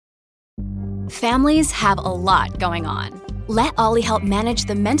Families have a lot going on. Let Ollie help manage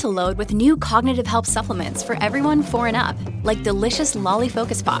the mental load with new cognitive help supplements for everyone 4 and up, like delicious Lolly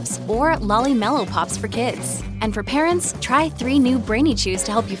Focus Pops or Lolly Mellow Pops for kids. And for parents, try 3 new Brainy Chews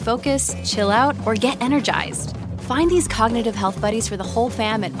to help you focus, chill out, or get energized. Find these cognitive health buddies for the whole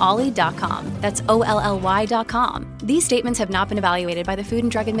fam at ollie.com. That's OLLY.com. These statements have not been evaluated by the Food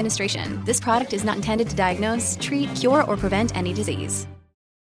and Drug Administration. This product is not intended to diagnose, treat, cure, or prevent any disease.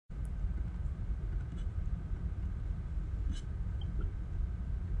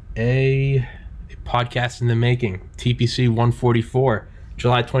 A podcast in the making. TPC 144,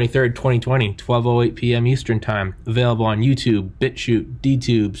 July 23rd, 2020, 12:08 p.m. Eastern Time. Available on YouTube, BitChute,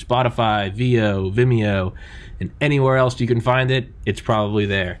 DTube, Spotify, Vimeo, and anywhere else you can find it. It's probably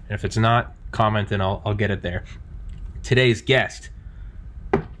there. And if it's not, comment and I'll get it there. Today's guest,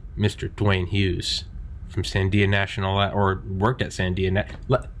 Mr. Duane Hughes from Sandia National, or worked at Sandia.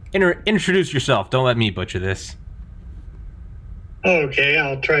 Introduce yourself. Don't let me butcher this. Okay,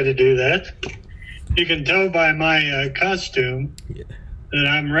 I'll try to do that. You can tell by my costume that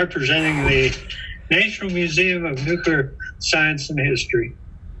I'm representing the National Museum of Nuclear Science and History.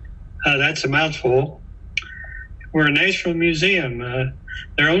 That's a mouthful. We're a national museum.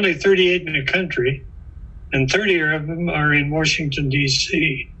 There are only 38 in the country, and 30 of them are in Washington,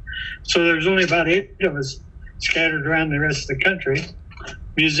 D.C. So there's only about 8 of us scattered around the rest of the country.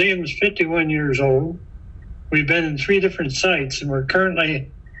 Museum's 51 years old. We've been in 3 different sites, and we're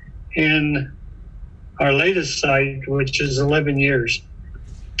currently in our latest site, which is 11 years.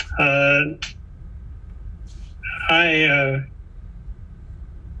 I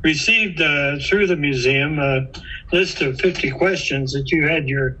received through the museum a list of 50 questions that you had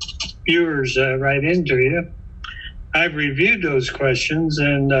your viewers write into you. I've reviewed those questions,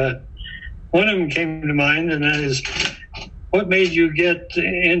 and one of them came to mind, and that is, what made you get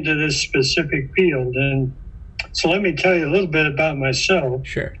into this specific field? And so let me tell you a little bit about myself.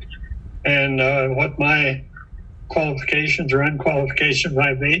 Sure. And what my qualifications or unqualifications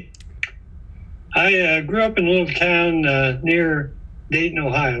might be. I grew up in a little town near Dayton,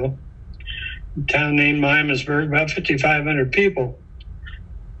 Ohio, a town named Miamisburg, about 5,500 people.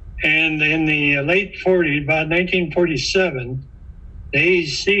 And in the late 40s, about 1947, the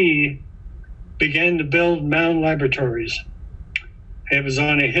AEC began to build mound laboratories. It was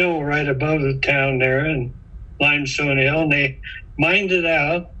on a hill right above the town there, and Limestone Hill, and they mined it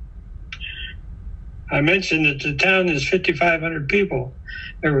out. I mentioned that the town is 5,500 people.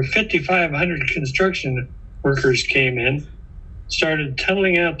 There were 5,500 construction workers came in, started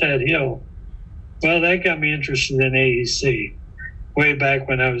tunneling out that hill. Well, that got me interested in AEC way back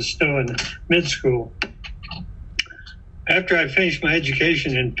when I was still in mid school. After I finished my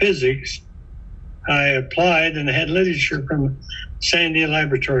education in physics, I applied and had literature from Sandia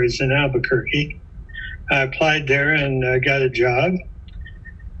Laboratories in Albuquerque. I applied there and got a job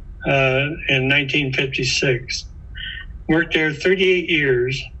in 1956. Worked there 38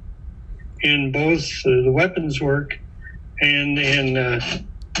 years in both the weapons work and in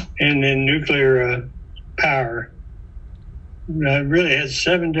nuclear power. I really had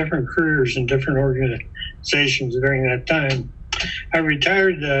 7 different careers in different organizations during that time. I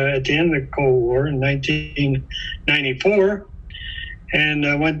retired at the end of the Cold War in 1994 and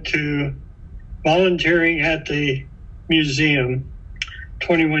went to volunteering at the museum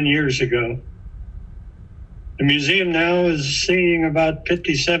 21 years ago. The museum now is seeing about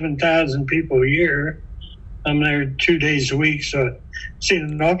 57,000 people a year. I'm there 2 days a week, so I've seen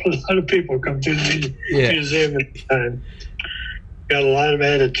an awful lot of people come to the museum at the time. Got a lot of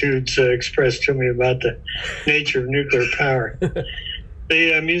attitudes expressed to me about the nature of nuclear power.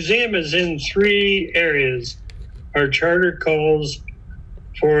 The museum is in 3 areas. Our charter calls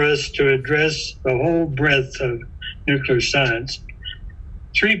for us to address the whole breadth of nuclear science.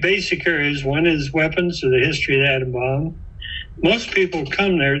 3 basic areas. One is weapons, or the history of the atom bomb. Most people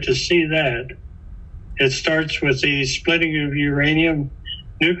come there to see that. It starts with the splitting of uranium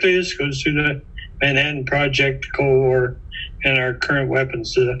nucleus, goes through the Manhattan Project, the Cold War, and our current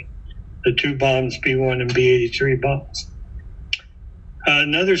weapons, the 2 bombs, B-1 and B-83 bombs.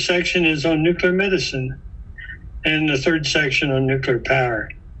 Another section is on nuclear medicine, and the 3rd section on nuclear power.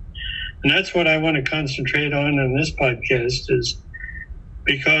 And that's what I want to concentrate on in this podcast, is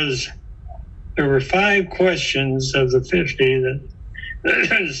because there were 5 questions of the 50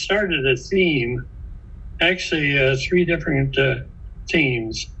 that started a theme, actually 3 different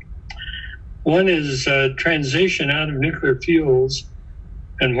themes. One is transition out of nuclear fuels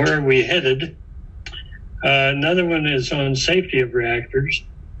and where are we headed. Another one is on safety of reactors.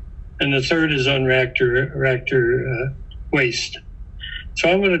 And the third is on reactor waste. So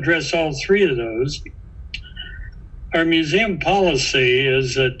I'm going to address all three of those. Our museum policy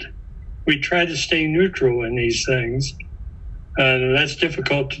is that we try to stay neutral in these things. That's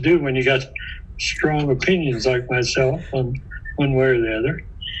difficult to do when you got strong opinions like myself on one way or the other.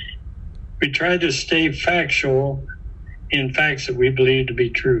 We try to stay factual in facts that we believe to be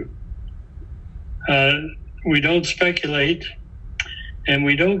true. We don't speculate, and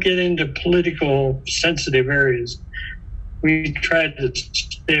we don't get into political sensitive areas. We try to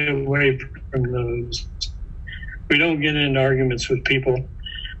stay away from those. We don't get into arguments with people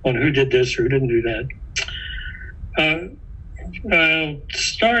on who did this or who didn't do that. I'll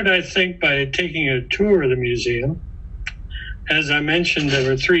start, I think, by taking a tour of the museum. As I mentioned, there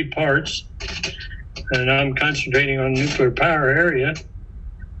were three parts, and I'm concentrating on nuclear power area.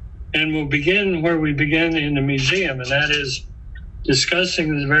 And we'll begin where we began in the museum, and that is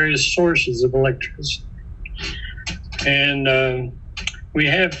discussing the various sources of electricity. And we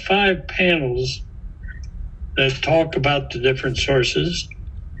have 5 panels that talk about the different sources.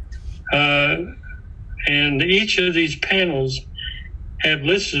 And each of these panels have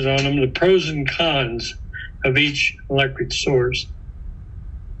listed on them the pros and cons of each electric source.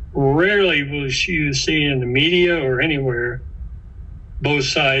 Rarely will you see in the media or anywhere both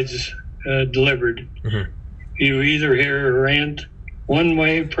sides delivered. Mm-hmm. You either hear a rant one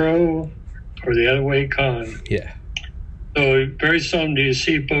way pro or the other way con. Yeah. So very seldom do you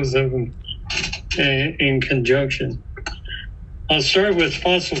see both of them in conjunction. I'll start with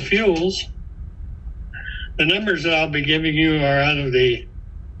fossil fuels. The numbers that I'll be giving you are out of the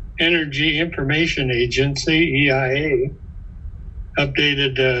Energy Information Agency, EIA,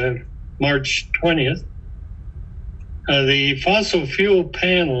 updated March 20th. The fossil fuel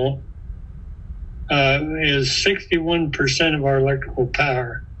panel is 61% of our electrical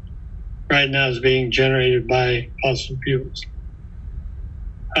power right now is being generated by fossil fuels.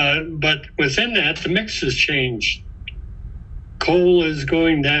 But within that, the mix has changed. Coal is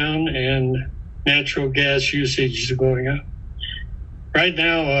going down and natural gas usage is going up. Right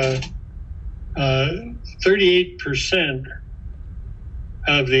now, 38%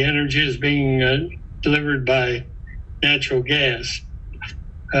 of the energy is being delivered by natural gas.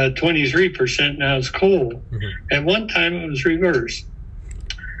 23% now is coal. Mm-hmm. At one time, it was reversed.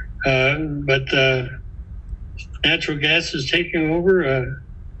 But natural gas is taking over.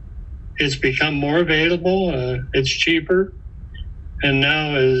 It's become more available. It's cheaper, and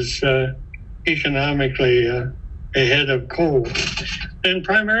now is economically ahead of coal, and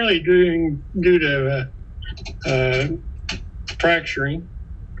primarily due to fracturing,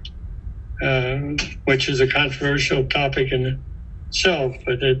 which is a controversial topic in itself,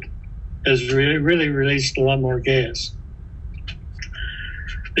 but it has really released a lot more gas.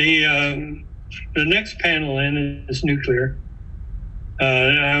 The next panel in is nuclear.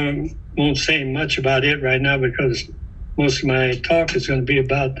 I won't say much about it right now because most of my talk is going to be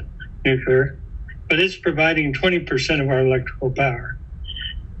about nuclear, but it's providing 20% of our electrical power.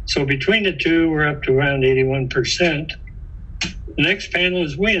 So between the two, we're up to around 81%. The next panel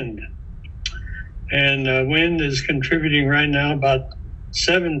is wind. And wind is contributing right now about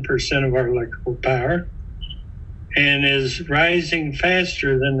 7% of our electrical power and is rising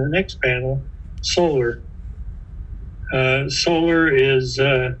faster than the next panel, solar. Solar is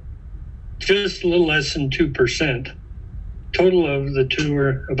just a little less than 2%. Total of the two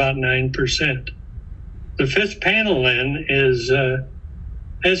are about 9%. The fifth panel then has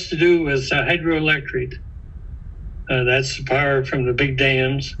to do with hydroelectric. That's the power from the big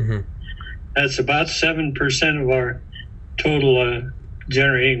dams. Mm-hmm. That's about 7% of our total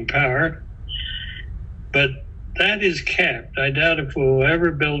generating power. But that is capped. I doubt if we'll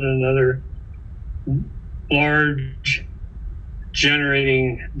ever build another large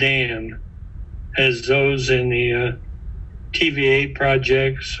generating dam as those in the TVA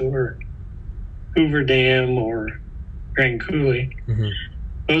projects or Hoover Dam or Grand Coulee. Mm-hmm.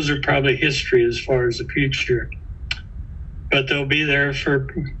 Those are probably history as far as the future. But they'll be there for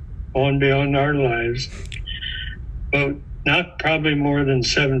on beyond our lives. But not probably more than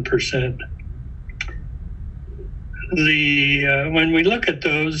 7%. When we look at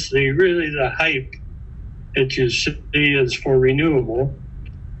those, the hype that you see is for renewable.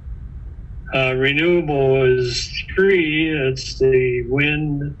 Renewable is 3. It's the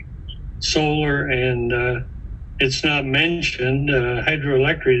wind, solar, and it's not mentioned.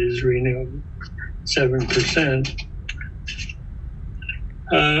 Hydroelectric is renewable, 7%.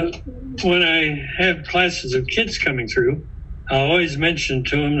 When I have classes of kids coming through, I always mention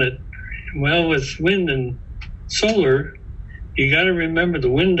to them that, well, with wind and solar, you got to remember the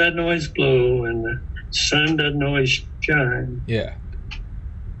wind doesn't always blow and the sun doesn't always shine. Yeah.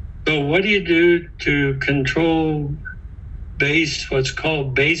 So what do you do to control what's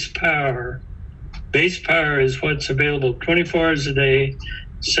called base power? Base power is what's available 24 hours a day,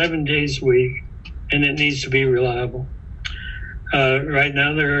 7 days a week, and it needs to be reliable. Right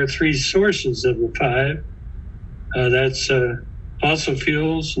now, there are 3 sources of the 5. That's fossil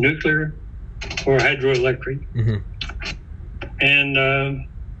fuels, nuclear, or hydroelectric. Mm-hmm. And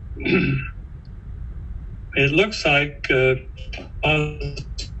it looks like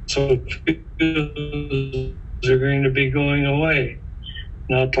fossil fuels are going to be going away.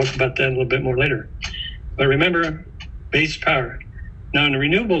 And I'll talk about that a little bit more later. But remember, base power. Now, in the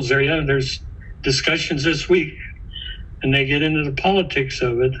renewables area, there's discussions this week, and they get into the politics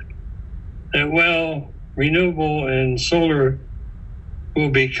of it, that, well, renewable and solar will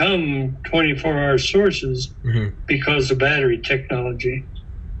become 24-hour sources because of battery technology.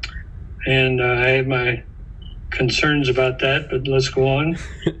 And I have my concerns about that, but let's go on.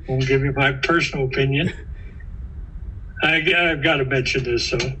 I'll give you my personal opinion. I've got to mention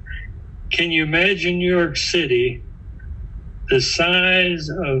this, though. Can you imagine New York City, the size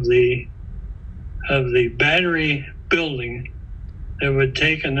of the battery building that would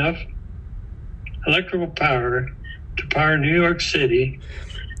take enough electrical power to power New York City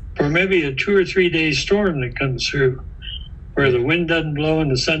for maybe a 2 or 3 day storm that comes through, where the wind doesn't blow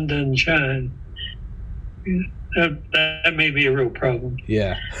and the sun doesn't shine? That may be a real problem.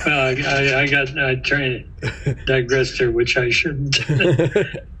 Yeah. I try to digress there, which I shouldn't.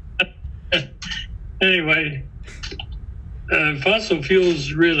 Anyway, fossil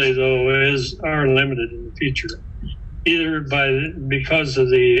fuels really, though, are limited in the future, either because of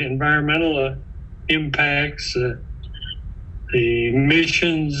the environmental impacts, the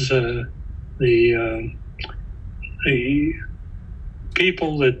emissions, the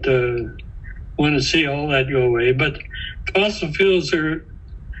people that want to see all that go away. But fossil fuels are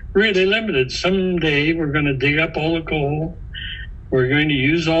really limited. Someday we're going to dig up all the coal, we're going to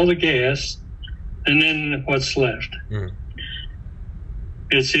use all the gas, and then what's left?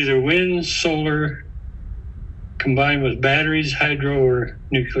 It's either wind, solar, combined with batteries, hydro, or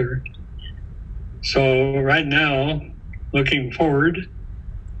nuclear. So right now, looking forward,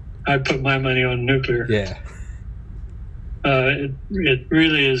 I put my money on nuclear. Yeah. It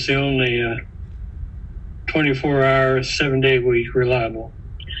really is the only 24-hour, 7-day-a-week reliable.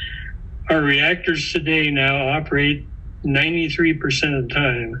 Our reactors today now operate 93% of the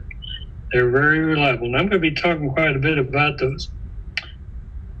time. They're very reliable. And I'm going to be talking quite a bit about those.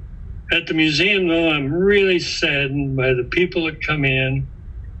 At the museum, though, I'm really saddened by the people that come in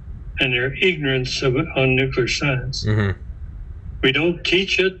and their ignorance on nuclear science. We don't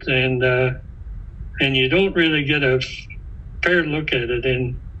teach it, and you don't really get a fair look at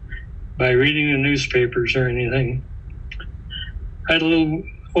it by reading the newspapers or anything. I had a little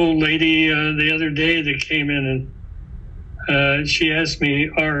old lady the other day that came in, and she asked me,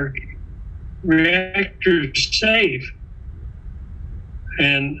 are reactors safe?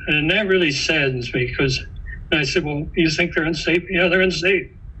 And that really saddens me, because I said, well, you think they're unsafe? Yeah, they're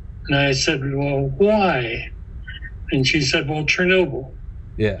unsafe. And I said, well, why? And she said, well, Chernobyl.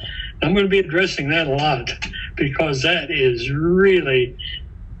 Yeah. I'm going to be addressing that a lot, because that is really,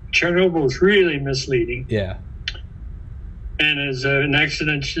 Chernobyl is really misleading. Yeah. And is an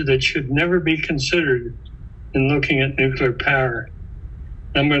accident that should never be considered in looking at nuclear power.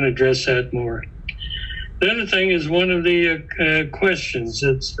 I'm going to address that more. The other thing is one of the questions.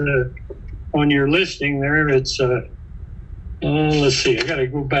 It's on your listing there. It's, let's see, I got to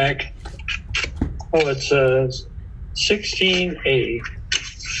go back. Oh, it's 16A.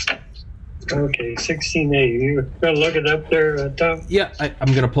 Okay, 16A. You got to look it up there, Tom? Yeah, I'm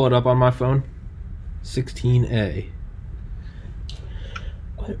going to pull it up on my phone. 16A.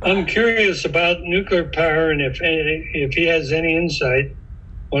 I'm curious about nuclear power, and if he has any insight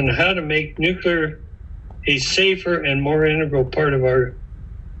on how to make nuclear a safer and more integral part of our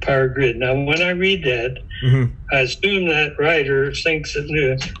power grid. Now, when I read that, I assume that writer thinks that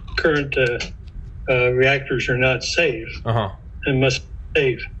the current reactors are not safe and must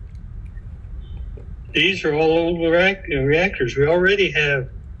be safe. These are all old reactors. We already have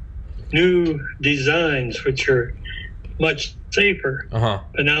new designs which are much safer.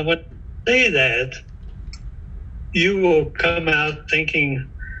 But now when you say that, you will come out thinking,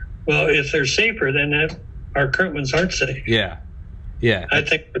 well, if they're safer, then our current ones aren't safe. Yeah. Yeah. I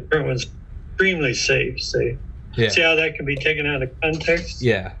think the current one's extremely safe. Yeah. See how that can be taken out of context?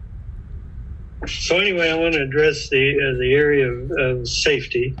 Yeah. So anyway, I want to address the area of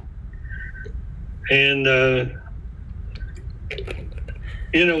safety. And,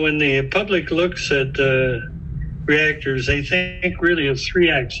 when the public looks at reactors, they think really of three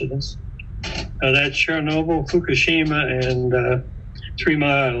accidents. That's Chernobyl, Fukushima, and 3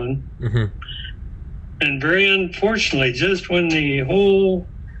 Mile Island. Mm-hmm. And very unfortunately, just when the whole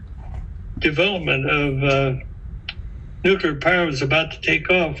development of nuclear power was about to take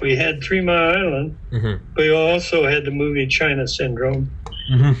off, we had 3 Mile Island. Mm-hmm. We also had the movie China Syndrome,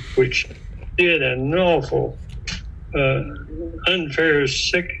 Mm-hmm. which did an awful, unfair,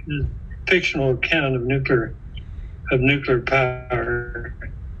 sick, fictional account of nuclear power.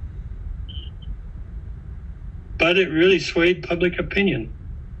 But it really swayed public opinion.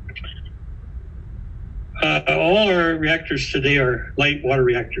 All our reactors today are light water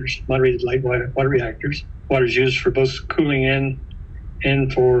reactors, moderated light water reactors. Water is used for both cooling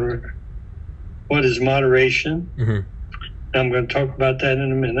and for what is moderation. Mm-hmm. I'm going to talk about that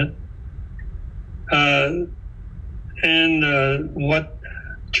in a minute. And what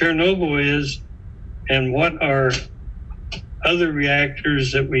Chernobyl is and what are other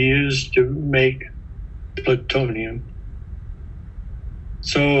reactors that we use to make plutonium.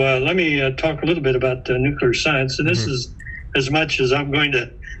 So let me talk a little bit about nuclear science. And this is as much as I'm going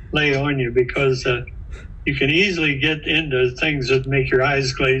to lay on you, because you can easily get into things that make your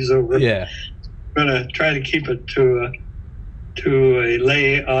eyes glaze over. Yeah. I'm going to try to keep it to a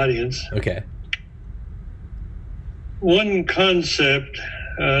lay audience. Okay. One concept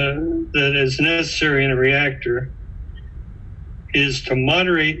that is necessary in a reactor is to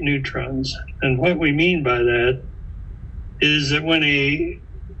moderate neutrons. And what we mean by that is that when a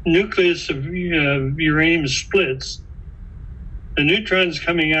nucleus of uranium splits, the neutrons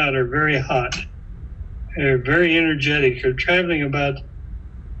coming out are very hot. They're very energetic. They're traveling about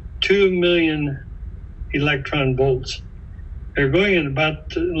 2 million electron volts. They're going at about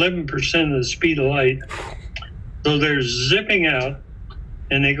 11% of the speed of light. So they're zipping out,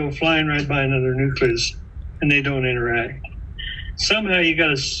 and they go flying right by another nucleus, and they don't interact. Somehow you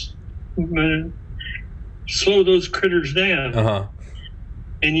got to slow those critters down. Uh-huh.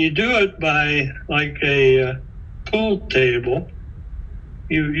 And you do it by, like a pool table.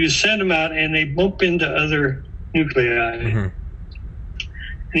 You send them out, and they bump into other nuclei. Mm-hmm.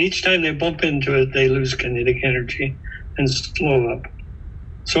 And each time they bump into it, they lose kinetic energy and slow up.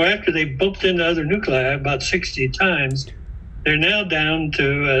 So after they bumped into other nuclei about 60 times, they're now down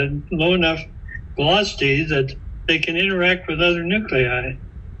to low enough velocity that they can interact with other nuclei.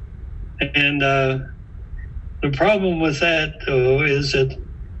 And the problem with that, though, is that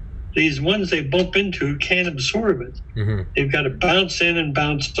these ones they bump into can't absorb it. Mm-hmm. They've got to bounce in and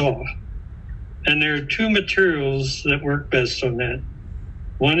bounce off. And there are two materials that work best on that.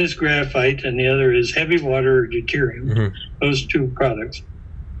 One is graphite, and the other is heavy water or deuterium. Mm-hmm. Those two products.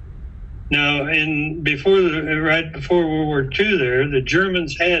 Now, right before World War II, the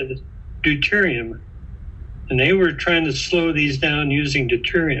Germans had deuterium, and they were trying to slow these down using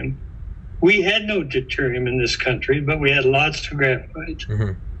deuterium. We had no deuterium in this country, but we had lots of graphite.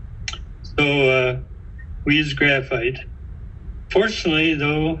 Mm-hmm. So we used graphite. Fortunately,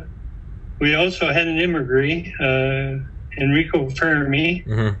 though, we also had an immigrant, Enrico Fermi,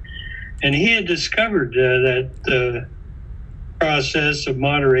 mm-hmm. and he had discovered that process of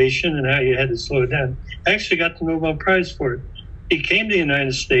moderation and how you had to slow it down. Actually got the Nobel Prize for it. He came to the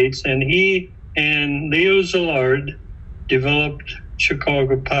United States, and he and Leo Szilard developed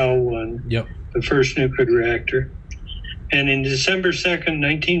Chicago Power 1, yep. the first nuclear reactor. And in December 2nd,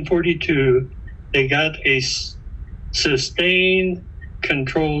 1942, they got a sustained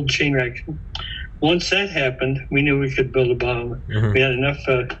controlled chain reaction. Once that happened, we knew we could build a bomb. Mm-hmm. We had enough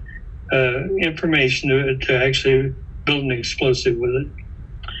information to actually build an explosive with it.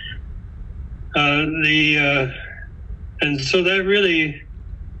 And so that really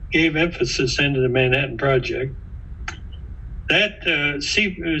gave emphasis into the Manhattan Project. That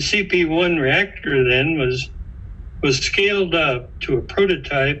CP1 reactor then was scaled up to a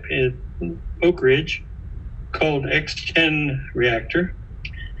prototype at Oak Ridge called X10 reactor.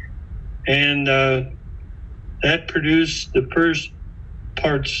 And that produced the first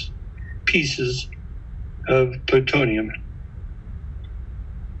pieces of plutonium.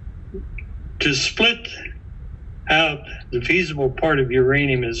 To split out the feasible part of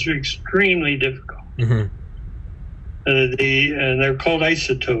uranium is extremely difficult. Mm-hmm. They're called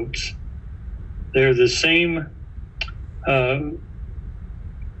isotopes. They're the same, they're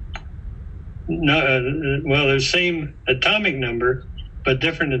the same atomic number, but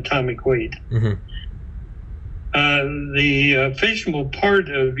different atomic weight. Mm-hmm. The fissionable part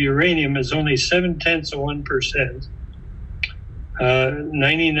of uranium is only 0.7%.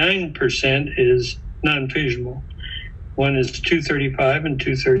 99% is non-fissionable. One is 235 and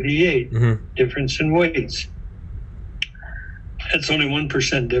 238, difference in weights. That's only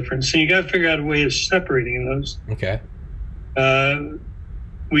 1% difference. So you got to figure out a way of separating those. Okay.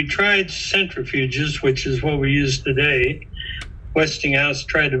 We tried centrifuges, which is what we use today. Westinghouse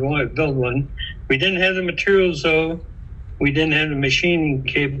tried to build one. We didn't have the materials, though. We didn't have the machining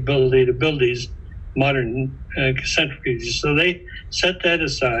capability to build these modern centrifuges. So they set that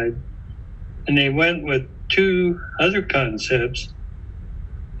aside, and they went with two other concepts.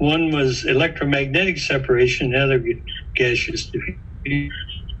 One was electromagnetic separation, the other gaseous diffusion.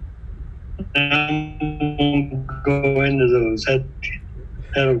 I won't go into those.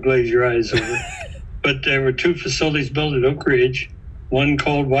 That'll glaze your eyes over. But there were two facilities built at Oak Ridge, one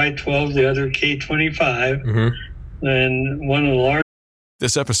called Y12, the other K25, and one of the large.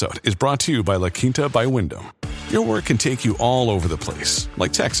 This episode is brought to you by La Quinta by Wyndham. Your work can take you all over the place,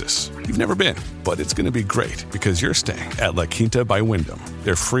 like Texas. You've never been, but it's going to be great because you're staying at La Quinta by Wyndham.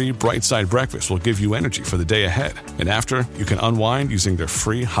 Their free Bright Side breakfast will give you energy for the day ahead. And after, you can unwind using their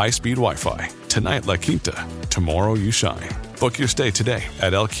free high-speed Wi-Fi. Tonight, La Quinta. Tomorrow, you shine. Book your stay today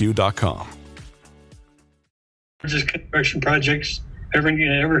at lq.com. Largest construction projects ever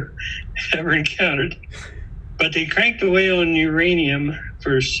encountered. But they cranked away on uranium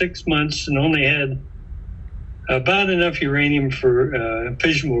for 6 months and only had about enough uranium for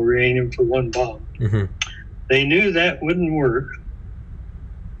fissionable uranium for one bomb. They knew that wouldn't work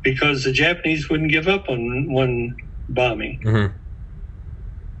because the Japanese wouldn't give up on one bombing.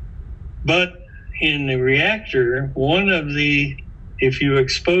 But in the reactor, if you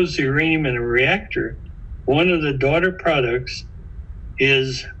expose the uranium in a reactor, one of the daughter products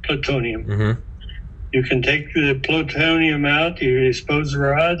is plutonium. You can take the plutonium out, you expose the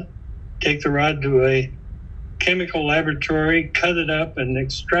rod, take the rod to a chemical laboratory, cut it up, and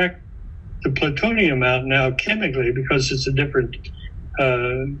extract the plutonium out now chemically because it's a different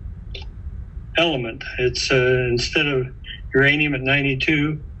element. It's instead of uranium at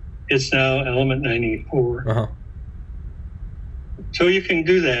 92, it's now element 94. So you can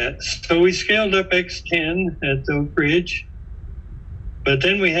do that. So we scaled up X10 at Oak Ridge, but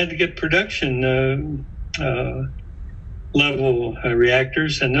then we had to get production level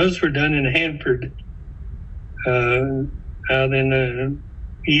reactors, and those were done in Hanford, out in the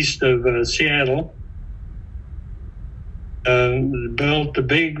east of Seattle. Built the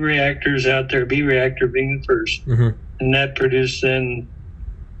big reactors out there, B reactor being the first, and that produced then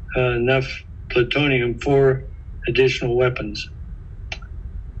enough plutonium for additional weapons.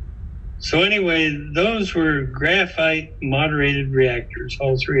 So anyway, those were graphite moderated reactors,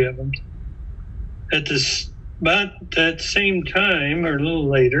 all three of them. About that same time, or a little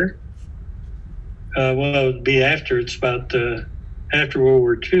later, it would be after, it's about after World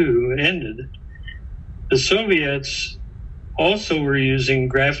War II ended, the Soviets also were using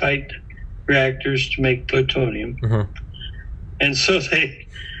graphite reactors to make plutonium. And so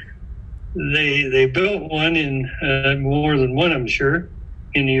they built one in more than one, I'm sure,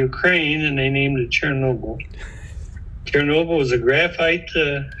 in Ukraine, and they named it Chernobyl. Chernobyl was a graphite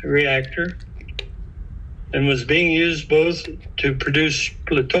reactor and was being used both to produce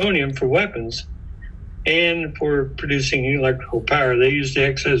plutonium for weapons and for producing electrical power. They used the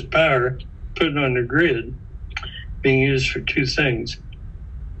excess power, put it on the grid, being used for two things.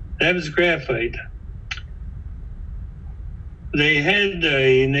 That was graphite. They had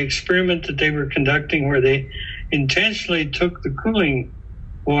an experiment that they were conducting where they intentionally took the cooling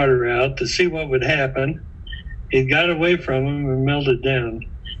water out to see what would happen. It got away from them and melted down.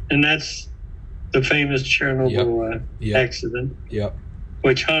 And that's the famous Chernobyl accident,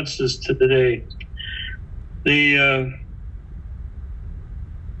 which haunts us to today.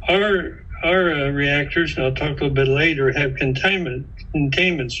 Our reactors, and I'll talk a little bit later, have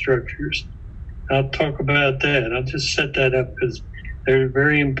containment structures. I'll talk about that. I'll just set that up because they're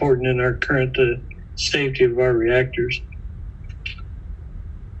very important in our current safety of our reactors.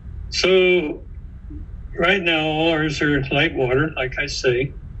 So right now, all ours are light water, like I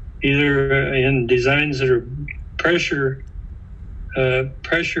say, either in designs that are pressure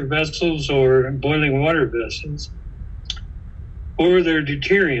vessels or boiling water vessels, or they're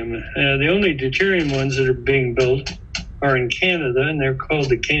deuterium. The only deuterium ones that are being built are in Canada, and they're called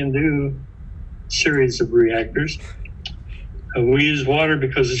the CANDU series of reactors. We use water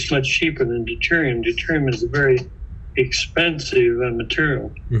because it's much cheaper than deuterium. Deuterium is a very expensive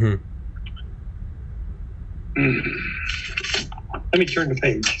material. Let me turn the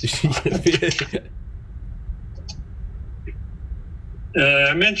page.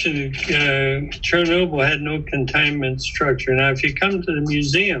 I mentioned Chernobyl had no containment structure. Now, if you come to the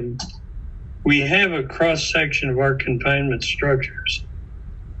museum, we have a cross-section of our confinement structures.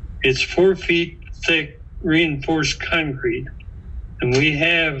 It's 4 feet thick reinforced concrete. And we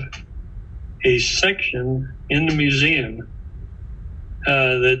have a section in the museum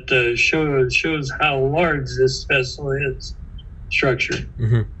that shows how large this vessel is, structure.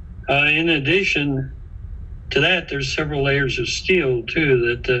 In addition to that, there's several layers of steel,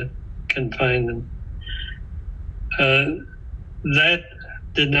 too, that confine them. That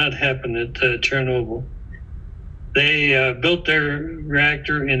did not happen at Chernobyl. They built their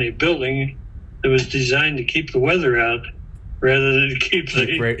reactor in a building that was designed to keep the weather out rather than keep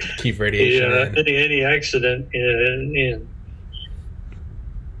radiation any accident in.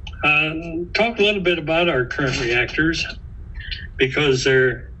 Talk a little bit about our current reactors, because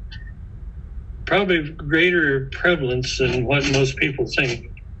they're probably greater prevalence than what most people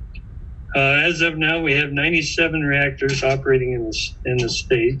think. As of now, we have 97 reactors operating in the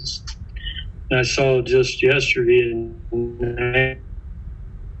States. And I saw just yesterday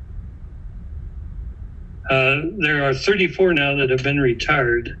there are 34 now that have been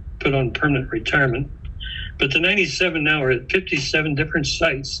retired, put on permanent retirement. But the 97 now are at 57 different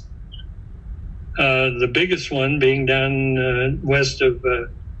sites. The biggest one being down west of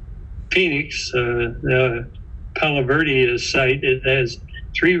Phoenix, the Palo Verde site. It has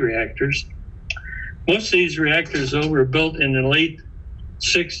 3 reactors. Most of these reactors, though, were built in the late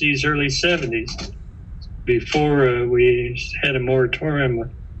 60s, early 70s, before we had a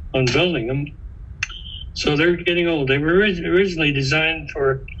moratorium on building them. So they're getting old. They were originally designed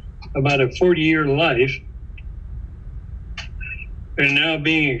for about a 40-year life. They're now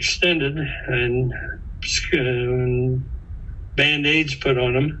being extended and Band-Aids put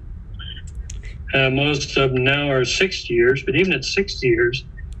on them. Most of them now are 60 years, but even at 60 years,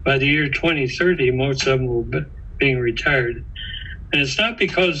 by the year 2030, most of them will be being retired. And it's not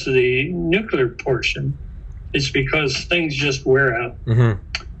because of the nuclear portion. It's because things just wear out.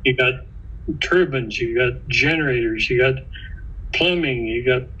 You got turbines, you got generators, you got plumbing, you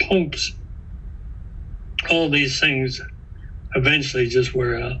got pumps. All these things eventually just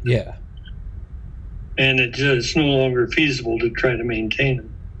wear out. Yeah. And it's no longer feasible to try to maintain them.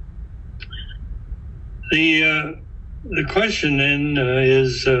 The question then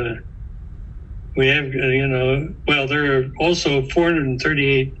is, we have, well, there are also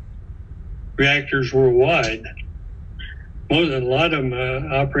 438 reactors worldwide. A lot of them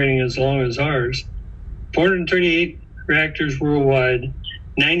operating as long as ours. 438 reactors worldwide,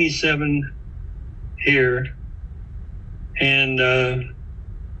 97 here. And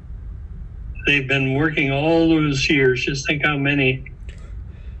they've been working all those years. Just think how many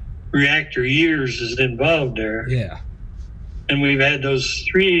reactor years is involved there. Yeah. And we've had those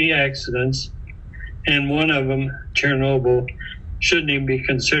 3 accidents, and one of them, Chernobyl, shouldn't even be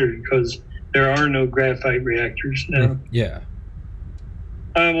considered because there are no graphite reactors now. Yeah.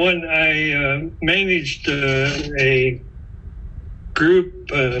 When I managed a group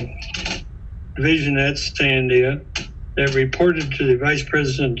division at Sandia that reported to the vice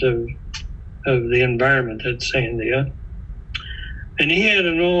president of the environment at Sandia. And he had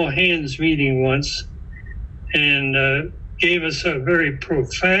an all-hands meeting once and gave us a very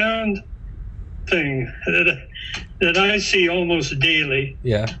profound thing that I see almost daily.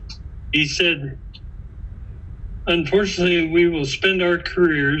 Yeah. He said, unfortunately, we will spend our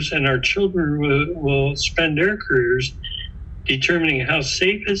careers and our children will spend their careers determining how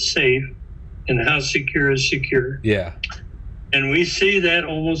safe is safe and how secure is secure. Yeah. And we see that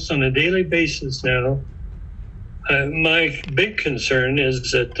almost on a daily basis now. My big concern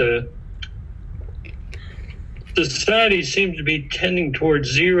is that society seems to be tending towards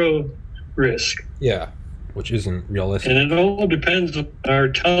zero risk. Yeah, which isn't realistic. And it all depends on our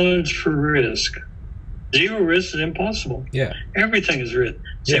tolerance for risk. Zero risk is impossible. Yeah. Everything is risk.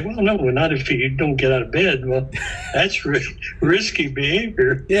 Say, well, no, not if you don't get out of bed. Well, that's risky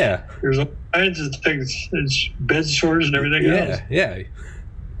behavior. Yeah. There's all kinds of things. There's bed sores and everything else. Yeah.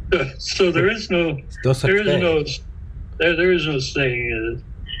 So there is no saying it.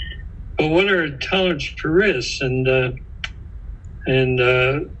 But what are tolerance for risks? And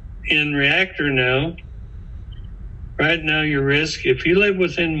in reactor now, right now your risk, if you live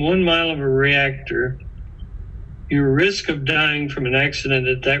within 1 mile of a reactor, your risk of dying from an accident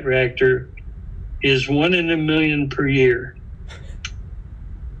at that reactor is 1 in a million per year.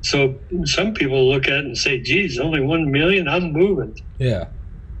 So some people look at it and say, geez, only 1 million, I'm moving. Yeah.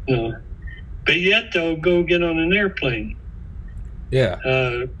 No. But yet they'll go get on an airplane. Yeah.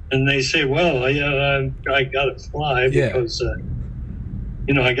 And they say, well, I got to fly because,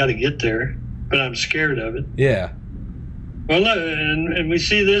 I got to get there, but I'm scared of it. Yeah. Well, and we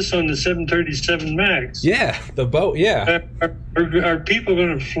see this on the 737 MAX. Yeah, the boat, yeah. Are people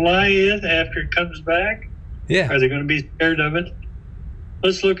going to fly it after it comes back? Yeah. Are they going to be scared of it?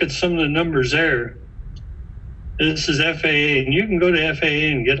 let's look at some of the numbers there. This is FAA, and you can go to FAA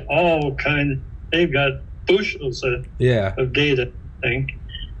and get all kinds. They've got bushels of data, I think.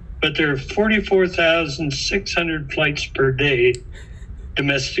 But there are 44,600 flights per day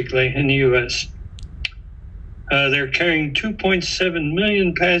domestically in the U.S. They're carrying 2.7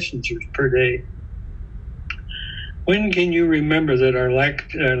 million passengers per day. When can you remember that our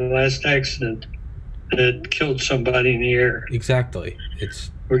last accident that killed somebody in the air? Exactly.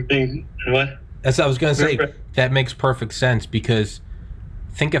 We're thinking, what? As I was going to say, that makes perfect sense, because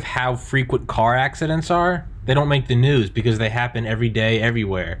think of how frequent car accidents are. They don't make the news because they happen every day,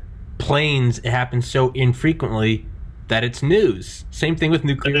 everywhere. Planes, it happens so infrequently that it's news. Same thing with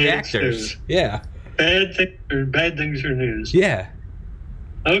nuclear reactors. Yeah. Bad things are news. Yeah.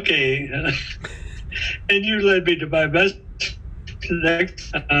 Okay. And you led me to my best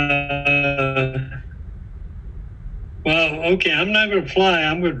next. Well, okay, I'm not going to fly.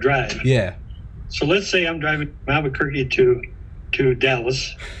 I'm going to drive. Yeah. So let's say I'm driving from Albuquerque to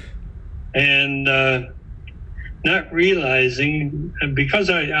Dallas, and not realizing, because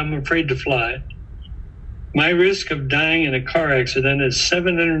I'm afraid to fly, my risk of dying in a car accident is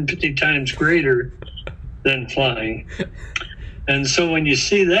 750 times greater than flying. And so when you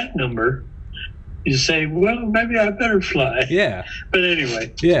see that number, you say, well, maybe I better fly. Yeah. But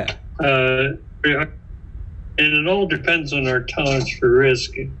anyway. Yeah. And it all depends on our tolerance for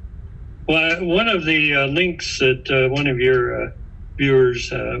risk. Well, one of the links that one of your viewers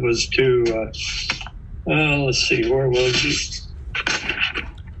was to, let's see, where was he?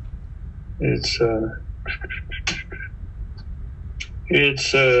 It's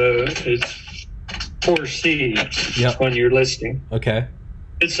 4C on your listing. Okay.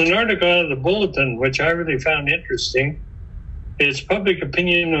 It's an article out of the Bulletin, which I really found interesting. It's public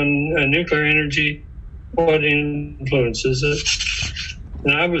opinion on nuclear energy, what influences it.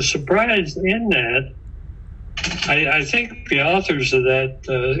 And I was surprised in that. I think the authors of that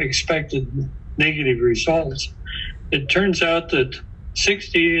expected negative results. It turns out that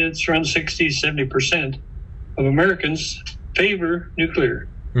it's around 60-70% of Americans favor nuclear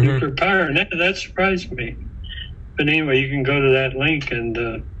power, and that surprised me. But anyway, you can go to that link and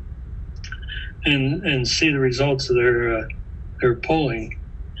see the results of their polling.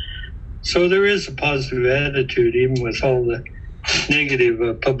 So there is a positive attitude, even with all the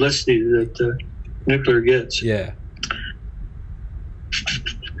negative publicity that nuclear gets. Yeah.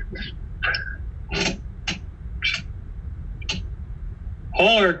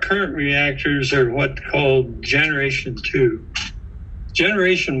 All our current reactors are what's called Generation 2.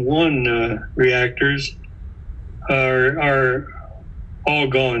 Generation 1 reactors are all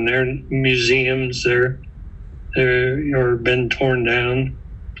gone. They're in museums. They're been torn down.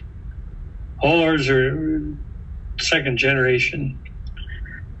 All ours are second generation.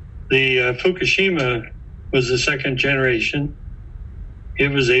 The Fukushima was the second generation.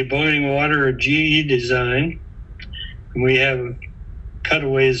 It was a boiling water GE design. And we have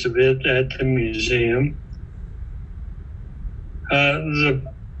cutaways of it at the museum.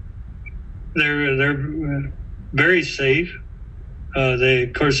 They're very safe.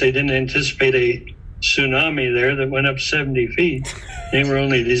 Of course, they didn't anticipate a tsunami there that went up 70 feet. They were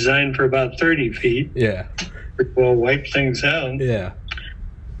only designed for about 30 feet. Yeah. Will wipe things out. Yeah.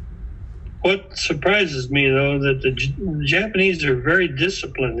 What surprises me, though, that the Japanese are very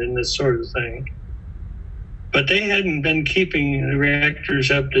disciplined in this sort of thing. But they hadn't been keeping the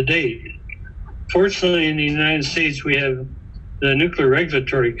reactors up to date. Fortunately, in the United States, we have the Nuclear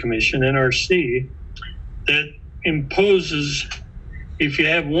Regulatory Commission, NRC, that imposes, if you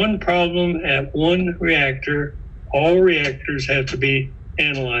have one problem at one reactor, all reactors have to be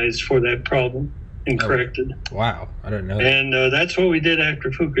analyzed for that problem and corrected. Wow, I didn't know that. And that's what we did after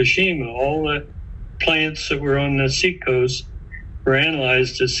Fukushima. All the plants that were on the seacoast were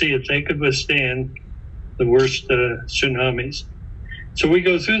analyzed to see if they could withstand the worst tsunamis. So we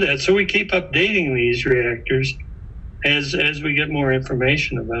go through that. So we keep updating these reactors as we get more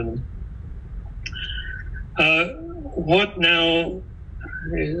information about them. What now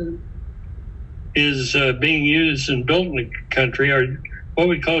is being used and built in the country are what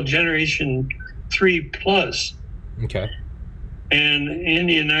we call Generation 3+. Okay. And in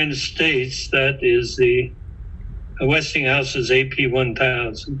the United States, that is the Westinghouse's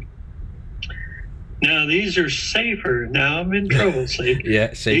AP1000. Now, these are safer. Now I'm in trouble, see?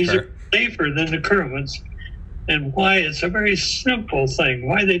 Yeah, safer. These are safer than the current ones. And why? It's a very simple thing.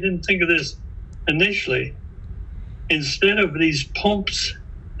 Why they didn't think of this initially. Instead of these pumps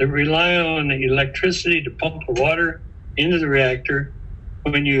that rely on the electricity to pump the water into the reactor,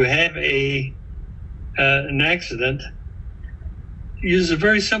 when you have an accident, use a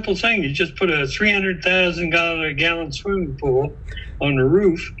very simple thing. You just put a 300,000-gallon swimming pool on the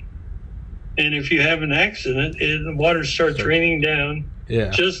roof, and if you have an accident, the water starts raining down,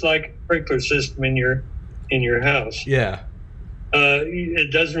 just like a sprinkler system in your house. Yeah.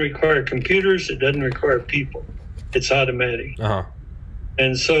 It doesn't require computers. It doesn't require people. It's automatic. Uh-huh.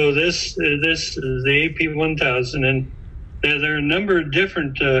 And so this is the AP1000, and there are a number of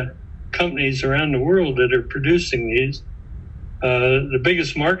different companies around the world that are producing these. The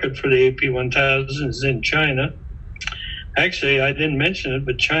biggest market for the AP1000 is in China. Actually, I didn't mention it,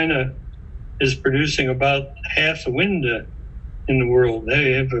 but China is producing about half the wind in the world.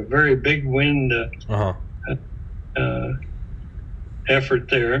 They have a very big wind effort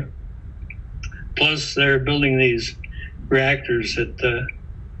there. Plus, they're building these reactors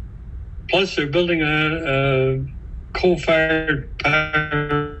plus they're building a coal-fired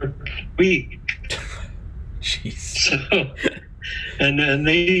power week. Jeez. So, and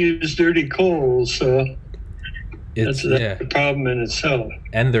they use dirty coal, so that's a problem in itself.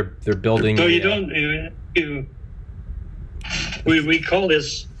 And they're building. So we call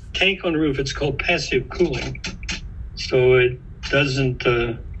this tank on the roof. It's called passive cooling. So it doesn't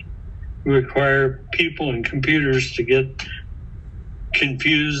require people and computers to get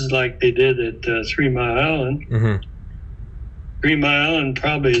confused like they did at 3 Mile Island. Mm-hmm. 3 Mile Island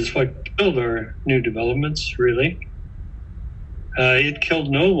probably is what killed our new developments, really. It killed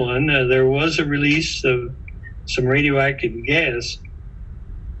no one. There was a release of some radioactive gas.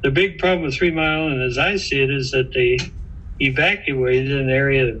 The big problem with 3 Mile Island, as I see it, is that they evacuated an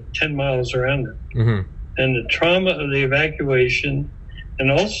area of 10 miles around it. Mm-hmm. And the trauma of the evacuation,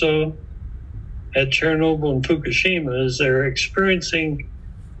 and also at Chernobyl and Fukushima, is they're experiencing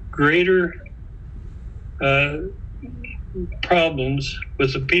greater problems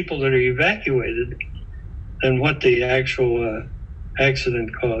with the people that are evacuated than what the actual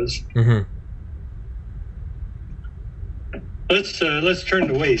accident caused. Mm-hmm. Let's turn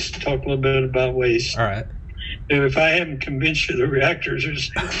to waste. Talk a little bit about waste. All right. If I haven't convinced you the reactors are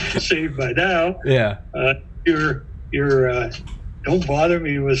saved by now, you're don't bother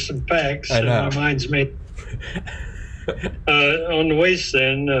me with some facts. I know. My mind's made. On the waste,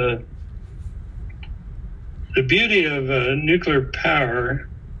 then, the beauty of nuclear power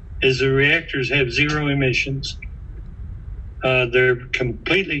is the reactors have zero emissions. They're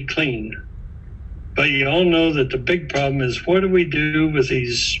completely clean. But you all know that the big problem is, what do we do with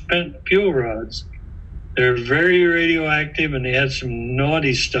these spent fuel rods? They're very radioactive, and they have some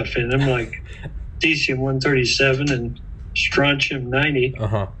naughty stuff in them, like cesium-137 and strontium-90.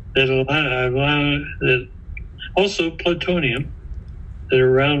 Uh-huh. That also plutonium, that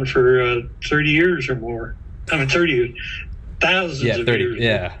are around for 30 years or more. I mean, thousands of years.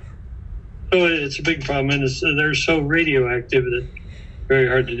 Yeah. So it's a big problem, and they're so radioactive that it's very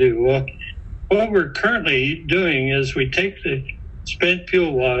hard to do. Well, what we're currently doing is we take the spent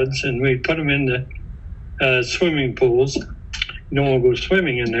fuel rods and we put them in the swimming pools. You don't want to go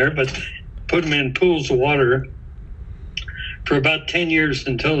swimming in there, but put them in pools of water for about 10 years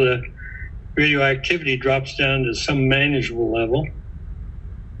until the radioactivity drops down to some manageable level.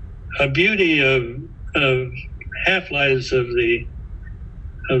 A beauty of half-lives of the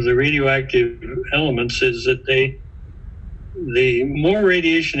radioactive elements is that the more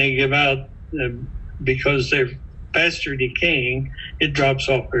radiation they give out, because they're faster decaying, it drops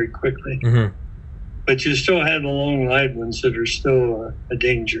off very quickly. Mm-hmm. But you still have the long-lived ones that are still a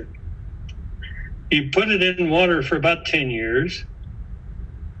danger. You put it in water for about 10 years,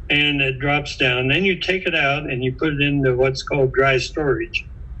 and it drops down. Then you take it out and you put it into what's called dry storage.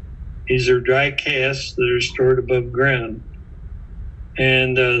 These are dry casts that are stored above ground.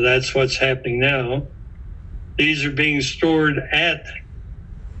 And that's what's happening now. These are being stored at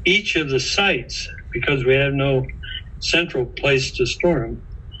each of the sites because we have no central place to store them.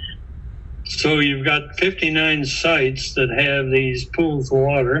 So you've got 59 sites that have these pools of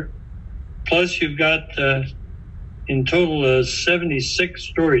water. Plus you've got in total 76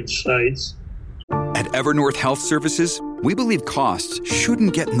 storage sites. At Evernorth Health Services, we believe costs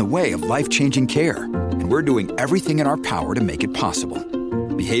shouldn't get in the way of life-changing care, and we're doing everything in our power to make it possible.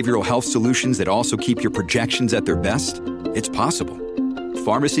 Behavioral health solutions that also keep your projections at their best? It's possible.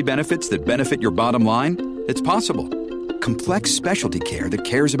 Pharmacy benefits that benefit your bottom line? It's possible. Complex specialty care that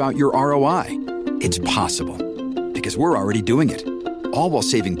cares about your ROI? It's possible. Because we're already doing it. All while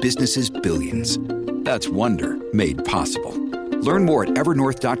saving businesses billions. That's Wonder made possible. Learn more at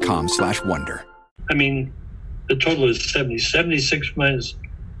evernorth.com/wonder. I mean, the total is 70. 76 minus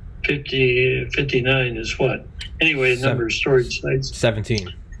 59 is what? Anyway, the number of storage sites.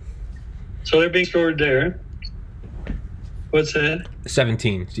 17. So they're being stored there. What's that?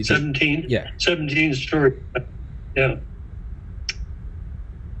 17. 17? Yeah. 17 story. Yeah.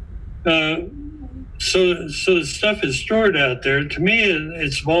 So the stuff is stored out there. To me,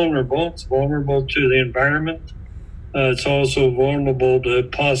 it's vulnerable. It's vulnerable to the environment. It's also vulnerable to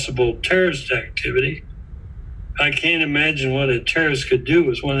possible terrorist activity. I can't imagine what a terrorist could do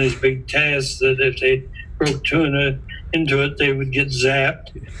with one of these big tasks that if they broke into it, they would get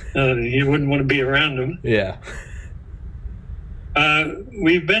zapped. You wouldn't want to be around them. Yeah.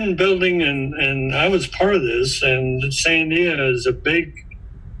 We've been building, and I was part of this, and Sandia is a big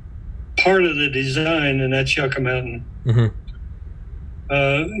part of the design, and that's Yucca Mountain. Mm-hmm.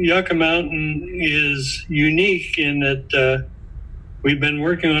 Yucca Mountain is unique in that we've been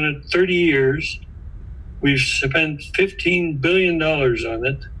working on it 30 years. We've spent $15 billion on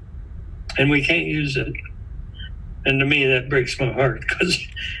it, and we can't use it. And to me, that breaks my heart because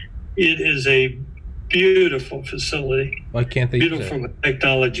it is a beautiful facility. Why can't they use it? Beautiful from a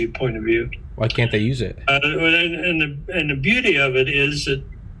technology point of view. Why can't they use it? And the beauty of it is that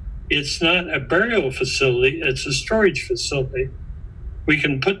it's not a burial facility, it's a storage facility. We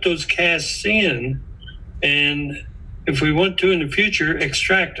can put those casts in, and if we want to in the future,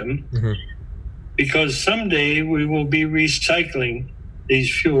 extract them, Mm-hmm. because someday we will be recycling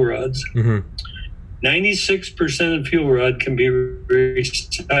these fuel rods. Mm-hmm. 96% of fuel rod can be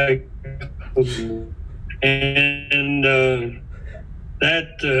recycled, and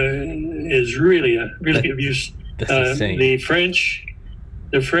that is really of use. That's insane. The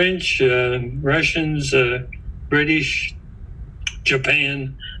French, Russians, British,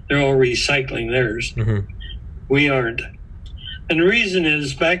 Japan, they're all recycling theirs. Mm-hmm. We aren't. And the reason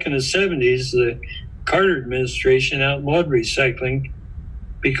is back in the 70s, the Carter administration outlawed recycling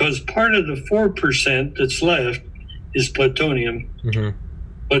because part of the 4% that's left is plutonium. Mm-hmm.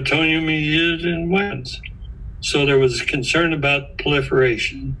 Plutonium is used in weapons. So there was concern about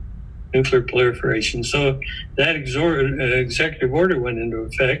proliferation, nuclear proliferation. So that executive order went into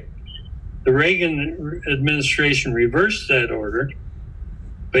effect. The Reagan administration reversed that order,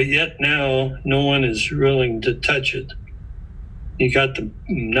 but yet now no one is willing to touch it. You got the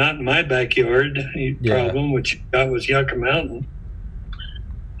not in my backyard problem, which you got with Yucca Mountain,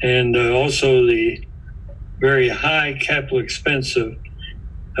 and also the very high capital expense of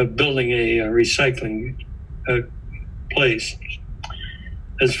building a recycling place.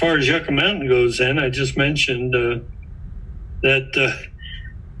 As far as Yucca Mountain goes, then I just mentioned that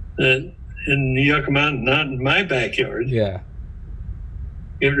in Yucca Mountain, not in my backyard. Yeah,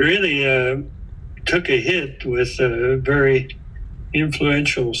 it really took a hit with a very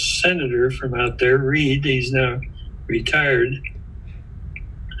influential senator from out there, Reed. He's now retired.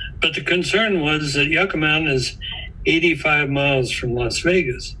 But the concern was that Yucca Mountain is 85 miles from Las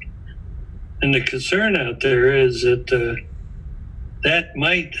Vegas. And the concern out there is that that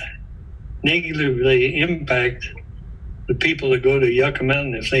might negatively impact the people that go to Yucca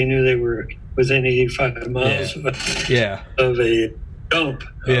Mountain if they knew they were within 85 miles of a dump,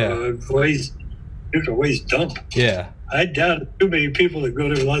 waste dump. Yeah. I doubt too many people that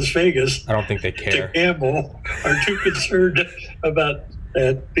go to Las Vegas. I don't think they care. To gamble are too concerned about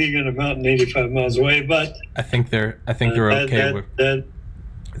that being in a mountain 85 miles away. But I think they're okay with the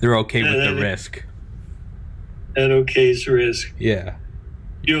risk. That okays the risk. Yeah.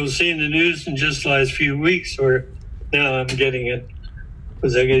 You'll see in the news in just the last few weeks, or now I'm getting it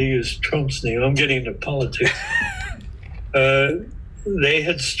because I got to use Trump's name. I'm getting into politics. They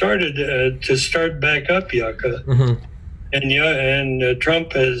had started to start back up Yucca. Mm-hmm. And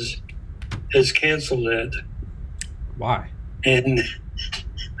Trump has canceled that. Why? And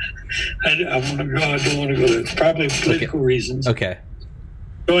I don't want to go there. It's probably political reasons. Okay.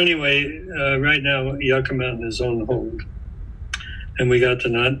 So anyway, right now Yucca Mountain is on hold, and we got the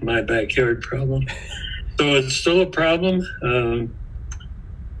not in my backyard problem. So it's still a problem.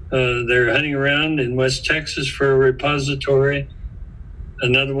 They're hunting around in West Texas for a repository.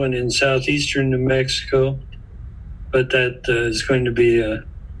 Another one in southeastern New Mexico. But that is going to be a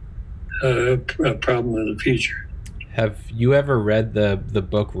problem in the future. Have you ever read the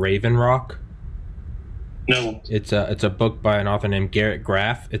book Raven Rock? No. It's a book by an author named Garrett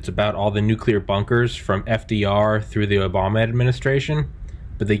Graff. It's about all the nuclear bunkers from FDR through the Obama administration.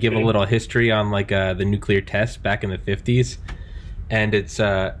 But they give a little history on the nuclear tests back in the 50s. And it's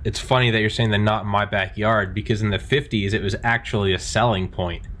funny that you're saying the not in my backyard, because in the 50s it was actually a selling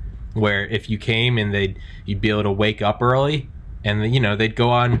point. Where if you came and you'd be able to wake up early, and they'd go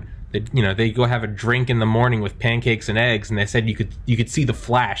have a drink in the morning with pancakes and eggs, and they said you could see the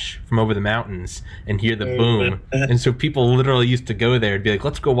flash from over the mountains and hear the boom, and so people literally used to go there and be like,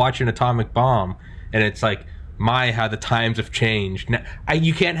 let's go watch an atomic bomb, and it's like my, how the times have changed. Now,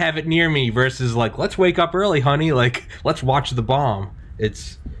 you can't have it near me versus like, let's wake up early, honey. Like, let's watch the bomb.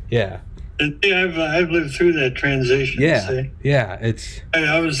 It's, yeah. And I've lived through that transition. Yeah, see. yeah. It's.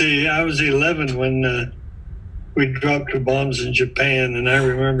 I was 11 when we dropped the bombs in Japan, and I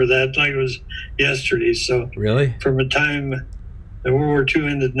remember that like it was yesterday. So Really? from the time that World War II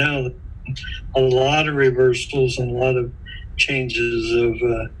ended now, a lot of reversals and a lot of changes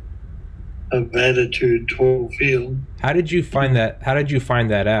of attitude toward field. How did you find that? How did you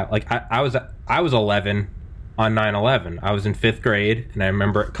find that out? Like I was 11 on 9/11. I was in 5th grade, and I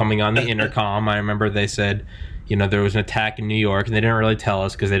remember it coming on the intercom. I remember they said, there was an attack in New York, and they didn't really tell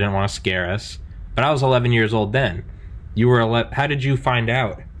us because they didn't want to scare us. But I was 11 years old then. You were 11. How did you find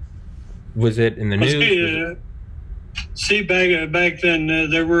out? Was it in the news? See, back then,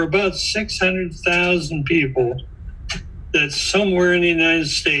 there were about 600,000 people that somewhere in the United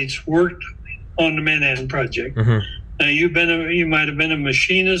States worked on the Manhattan Project. Mm-hmm. Now, you might have been a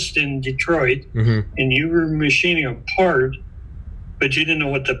machinist in Detroit, Mm-hmm. and you were machining a part, but you didn't know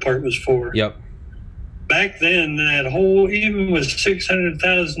what the part was for. Yep. Back then, even with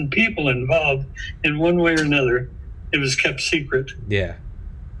 600,000 people involved in one way or another, it was kept secret. Yeah.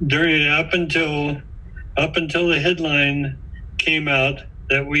 Up until the headline came out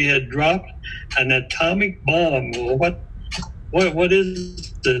that we had dropped an atomic bomb. Well, what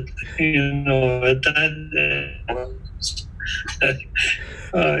is it?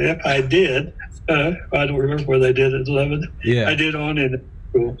 If I did, I don't remember what I did at 11. Yeah. I did on in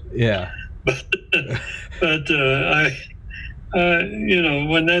school. Yeah. But I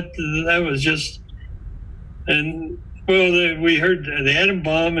when that was just, and we heard the atom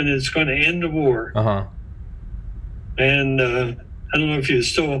bomb and it's going to end the war. Uh-huh. And I don't know if you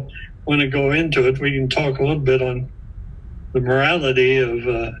still want to go into it. We can talk a little bit on the morality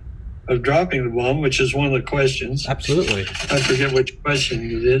of dropping the bomb, which is one of the questions. Absolutely. I forget which question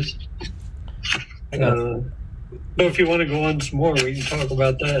it is. So if you want to go on some more, we can talk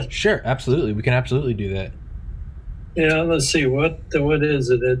about that. Sure, absolutely. We can absolutely do that. Yeah, let's see. What is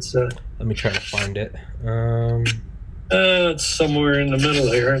it? It's Let me try to find it. it's somewhere in the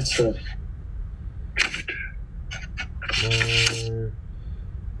middle here. It's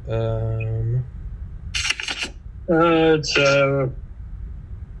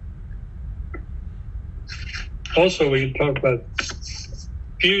also we can talk about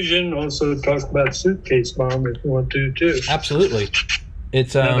fusion. Also talk about suitcase bomb if you want to too. Absolutely.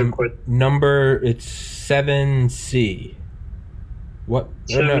 It's number. It's 7C. What?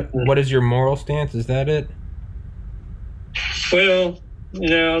 What is your moral stance? Is that it? Well,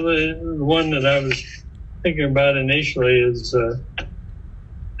 the one that I was thinking about initially is the.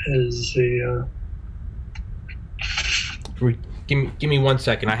 Give me 1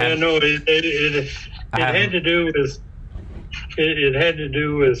 second. I have. Yeah, no, it had to do with. It had to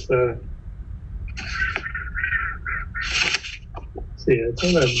do with. See, I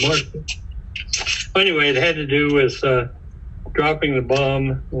don't have marked. Anyway, it had to do with dropping the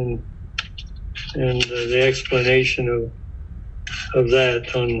bomb and the explanation of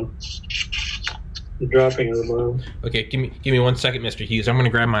that on the dropping of the bomb. Okay, give me 1 second, Mr. Hughes. I'm going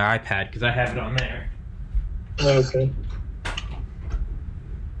to grab my iPad because I have it on there. Okay.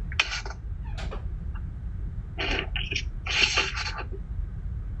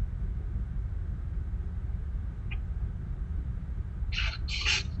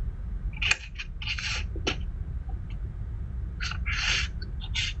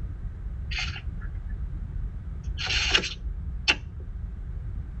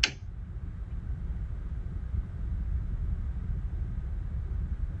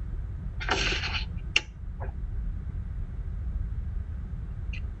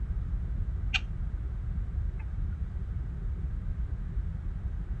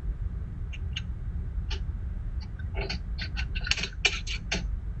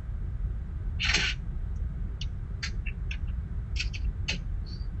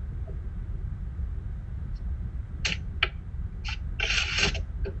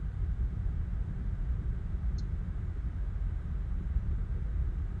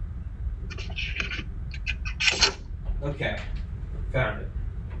 Okay, found it.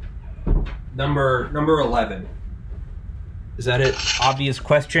 Number 11. Is that it? Obvious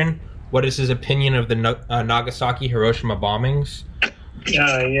question. What is his opinion of the Nagasaki Hiroshima bombings?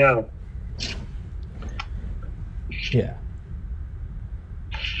 Yeah. Yeah.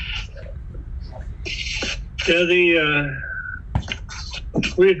 Yeah,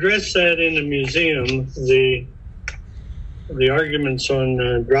 we addressed that in the museum. The arguments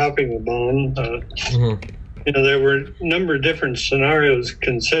on dropping the bomb. Mm-hmm. There were a number of different scenarios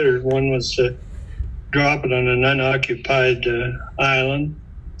considered. One was to drop it on an unoccupied island.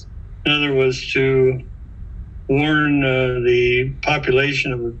 Another was to warn the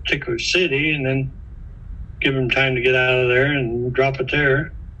population of a particular city and then give them time to get out of there and drop it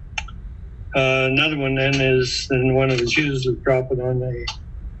there. Another one then is, and one of the Hughes would drop it on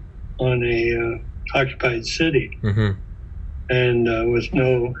a occupied city, and with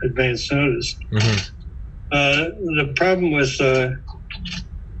no advance notice. The problem with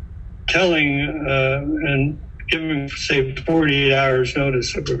telling and giving, say, 48 hours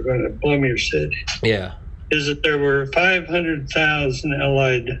notice that we're going to bomb your city, is that there were 500,000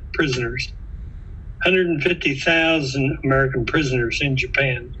 Allied prisoners, 150,000 American prisoners in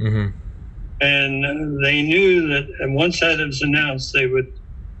Japan. And they knew that once that was announced, they would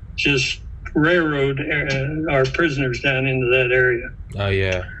just railroad our prisoners down into that area. Oh,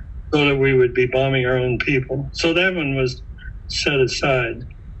 yeah. So that we would be bombing our own people. So that one was set aside.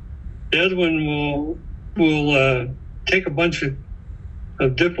 The other one will take a bunch of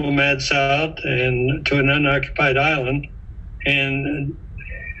diplomats out and to an unoccupied island and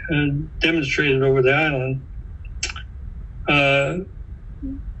demonstrate it over the island. The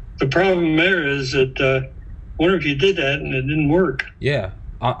problem there is that I wonder if you did that and it didn't work. Yeah,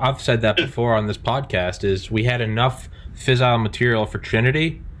 I've said that before on this podcast, is we had enough fissile material for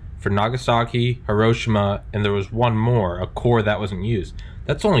Trinity, for Nagasaki, Hiroshima, and there was one more, a core that wasn't used.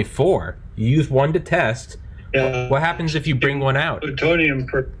 That's only 4. You use one to test. Yeah. What happens if you bring one out? Plutonium.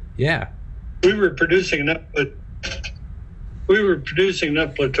 Yeah. We were producing enough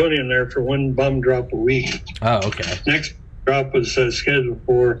plutonium there for one bomb drop a week. Oh, okay. Next drop was scheduled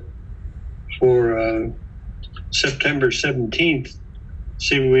for September 17th.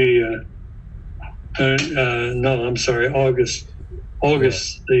 See, August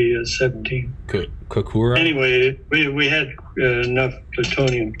the 17th. Kokura? Anyway, we had enough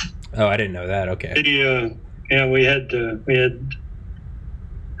plutonium. Oh, I didn't know that. Okay. We had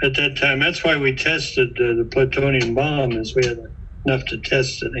at that time. That's why we tested the plutonium bomb, is we had enough to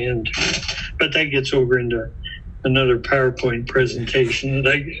test it. But that gets over into another PowerPoint presentation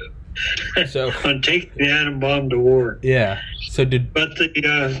that I give. So on taking the atom bomb to war. Yeah. But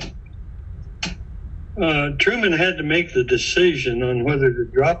Truman had to make the decision on whether to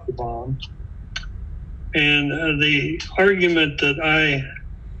drop the bomb, and the argument that I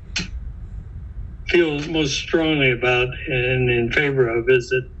feel most strongly about and in favor of is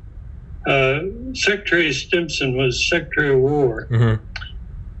that Secretary Stimson was Secretary of War,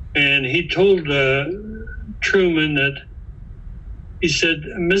 and he told Truman that, he said,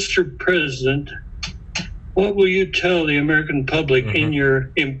 "Mr. President, what will you tell the American public in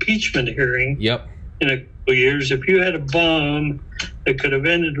your impeachment hearing in a couple of years if you had a bomb that could have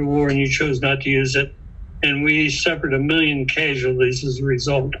ended the war and you chose not to use it, and we suffered 1 million casualties as a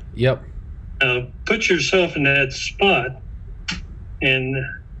result?" Put yourself in that spot, and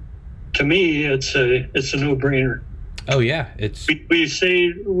to me, it's a no-brainer. Oh yeah, we say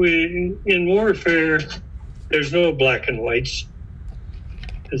in warfare, there's no black and whites.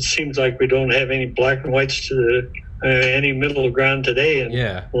 It seems like we don't have any black and whites to any middle ground today, and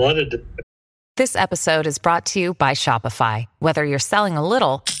a lot of. This episode is brought to you by Shopify. Whether you're selling a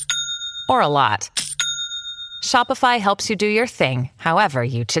little or a lot, Shopify helps you do your thing, however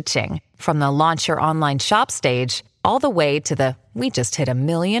you cha-ching. From the launch your online shop stage, all the way to the we just hit 1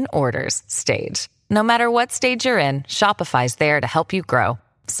 million orders stage. No matter what stage you're in, Shopify's there to help you grow.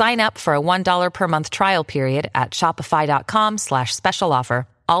 Sign up for a $1 per month trial period at shopify.com/special offer,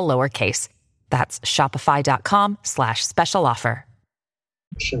 all lowercase. That's shopify.com/special offer.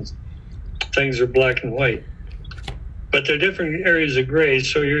 Things are black and white, but they're different areas of gray.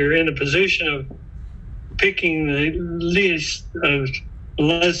 So you're in a position of picking the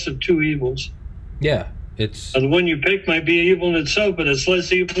less of two evils. Yeah, it's the one you pick might be evil in itself, but it's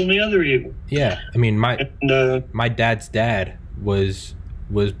less evil than the other evil. Yeah, I mean, my dad's dad was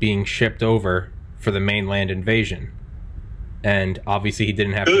being shipped over for the mainland invasion, and obviously he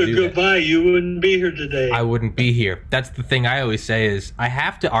didn't have to do goodbye. that. You wouldn't be here today. I wouldn't be here. That's the thing I always say, is I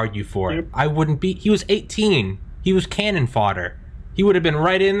have to argue for it. I wouldn't be. He was 18. He was cannon fodder. He would have been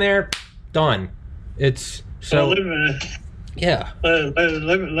right in there, done. It's so. Let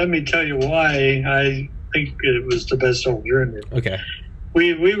me tell you why I think it was the best alternative. Okay.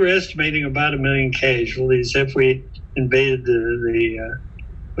 We were estimating about 1 million casualties if we invaded the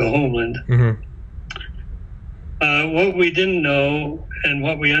homeland. What we didn't know and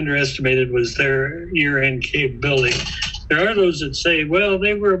what we underestimated was their year-end capability. There are those that say, well,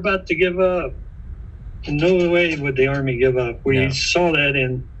 they were about to give up. In no way would the Army give up. We saw that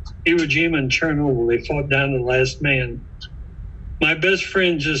in Iwo Jima and Chernobyl. They fought down to the last man. My best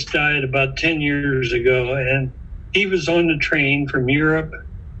friend just died about 10 years ago, and he was on the train from Europe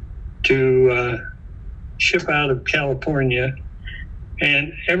to ship out of California.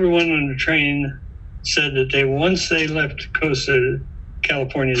 And everyone on the train said that once they left the coast of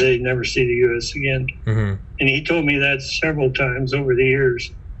California, they'd never see the U.S. again. Mm-hmm. And he told me that several times over the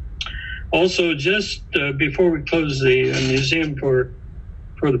years. Also, just before we closed the museum for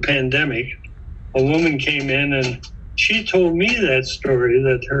the pandemic, a woman came in and she told me that story,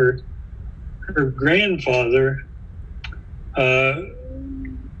 that her grandfather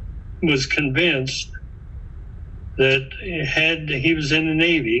was convinced that had he was in the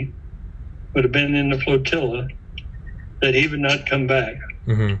Navy, would have been in the flotilla, that he would not come back.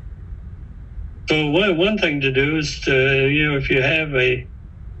 Mm-hmm. So one thing to do is to, if you have a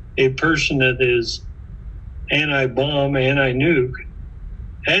person that is anti-bomb, anti-nuke,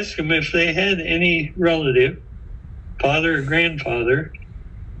 ask them if they had any relative, father or grandfather,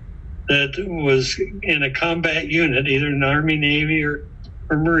 that was in a combat unit, either in the Army, Navy, or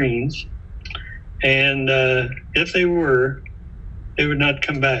Marines. And if they were, they would not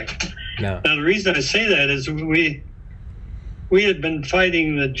come back. No. Now, the reason I say that is we had been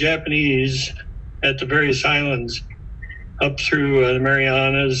fighting the Japanese at the various islands up through the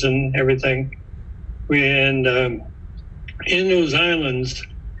Marianas and everything. In those islands,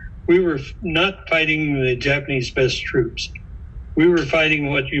 we were not fighting the Japanese best troops. We were fighting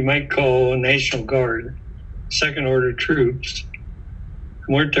what you might call a National Guard, second order troops.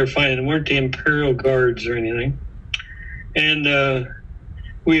 Weren't the Imperial Guards or anything. And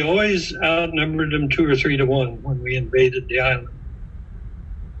we always outnumbered them 2 or 3 to 1 when we invaded the island.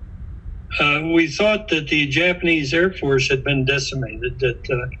 We thought that the Japanese Air Force had been decimated, that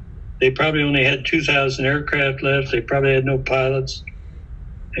they probably only had 2,000 aircraft left. They probably had no pilots.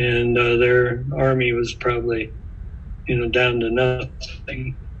 And their army was probably, down to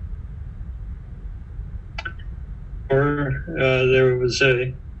nothing. Or there was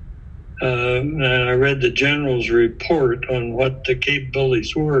I read the general's report on what the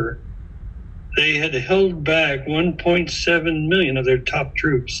capabilities were. They had held back 1.7 million of their top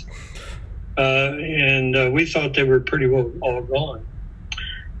troops. And we thought they were pretty well all gone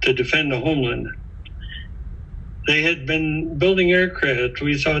to defend the homeland. They had been building aircraft.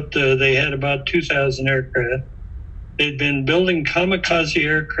 We thought they had about 2,000 aircraft. They'd been building kamikaze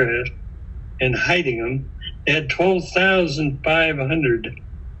aircraft and hiding them. They had 12,500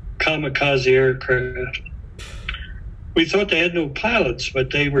 kamikaze aircraft. We thought they had no pilots,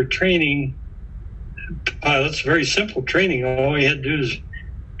 but they were training pilots, very simple training. All you had to do is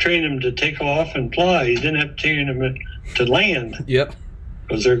train them to take off and fly. You didn't have to train them to land. Yep.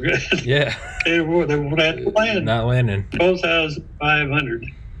 Because they're good. Yeah. they would have to land. Not landing. 12,500.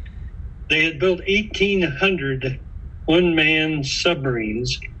 They had built 1,800 one-man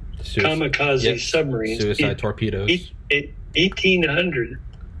submarines, kamikaze submarines. Suicide torpedoes. 1,800.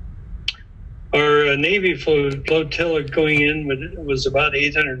 Our Navy flotilla going in was about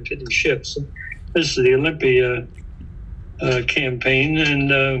 850 ships. This is the Olympia campaign,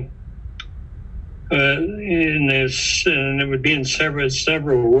 and it would be in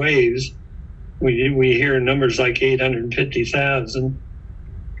several waves. We hear numbers like 850,000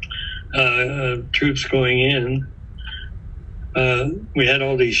 troops going in. We had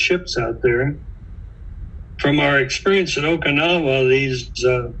all these ships out there. From our experience at Okinawa, these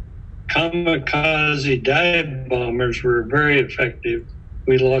kamikaze dive bombers were very effective.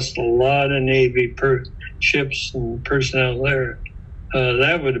 We lost a lot of Navy ships and personnel there.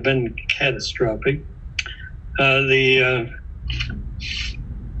 That would have been catastrophic. The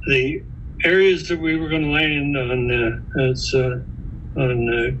areas that we were going to land on,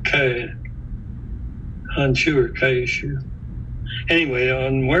 Honshu or Kyushu. Anyway,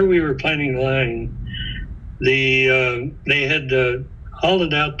 on where we were planning to land, they had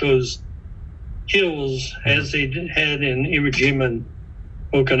hollowed out those hills as they had in Iwo Jima and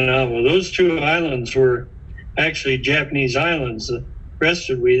Okinawa. Those 2 islands were actually Japanese islands. The rest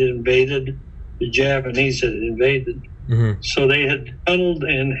of we had invaded, the Japanese had invaded. Mm-hmm. So they had tunneled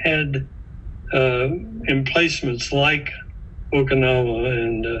and had emplacements like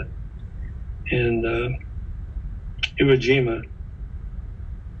Okinawa and Iwo Jima.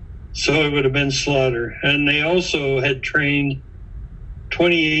 So it would have been slaughter. And they also had trained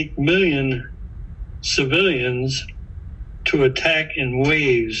 28 million civilians to attack in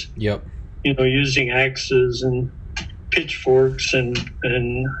waves. Yep. Using axes and pitchforks and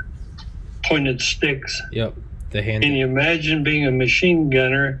pointed sticks. Yep. Can you imagine being a machine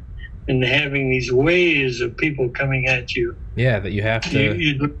gunner and having these waves of people coming at you Yeah, that you have to.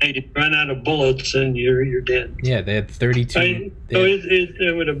 You run out of bullets and you're dead. Yeah, they had 32.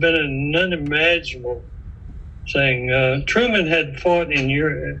 It would have been an unimaginable thing. Truman had fought in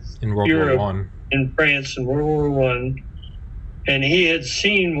Europe, World War One, in France in World War One, and he had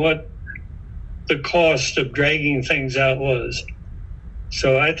seen what the cost of dragging things out was.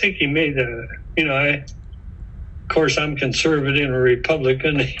 So I think he made of course, I'm conservative and a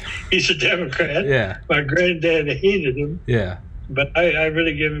Republican. He's a Democrat. Yeah. My granddad hated him. Yeah. But I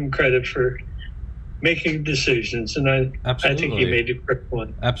really give him credit for making decisions, and I think he made a correct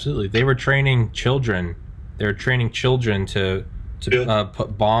one. Absolutely. They were training children. They were training children to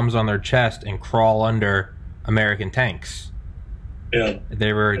put bombs on their chest and crawl under American tanks. Yeah.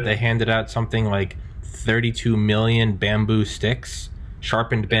 They handed out something like 32 million bamboo sticks,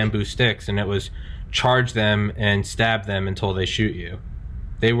 sharpened bamboo sticks, and it was charge them and stab them until they shoot you.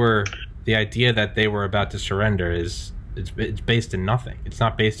 The idea that they were about to surrender it's based in nothing. It's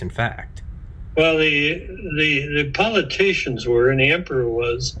not based in fact. Well, the politicians were, and the emperor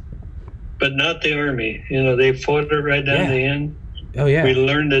was, but not the army. They fought it right down the end. Oh yeah. We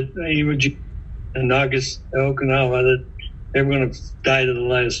learned that in August, Okinawa, that they were going to die to the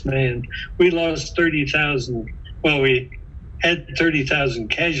last man. We lost 30,000. Well, we had 30,000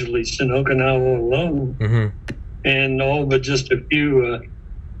 casualties in Okinawa alone, and all but just a few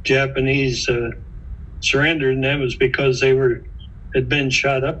Japanese surrendered, and that was because they had been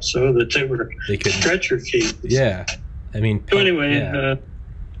shot up so that they could stretcher cases. Yeah, I mean. So anyway, I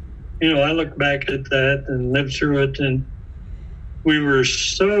look back at that and lived through it, and we were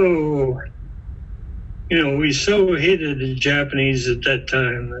so. We so hated the Japanese at that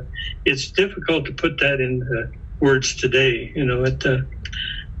time that it's difficult to put that into words today. So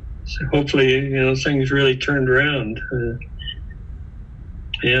hopefully, things really turned around.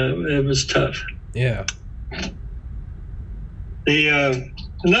 It was tough. Yeah.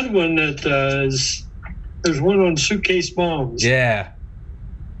 Another one that there's one on suitcase bombs. Yeah.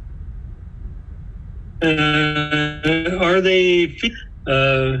 Are they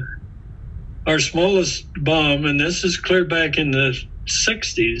our smallest bomb, and this is clear back in the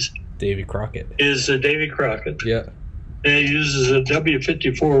 60s. Davy Crockett. Is Davy Crockett. Yeah. It uses a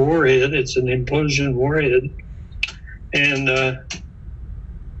W-54 warhead. It's an implosion warhead. And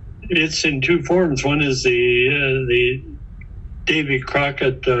it's in two forms. One is the Davy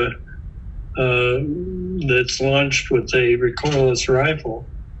Crockett that's launched with a recoilless rifle.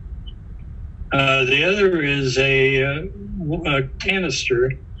 The other is a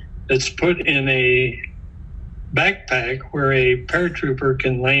canister that's put in a backpack where a paratrooper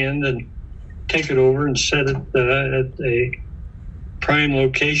can land and take it over and set it at a prime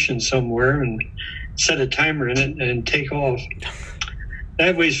location somewhere and set a timer in it and take off.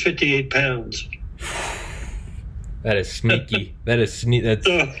 That weighs 58 pounds. That is sneaky. That's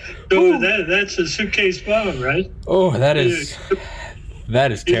a suitcase bomb, right? Oh, that is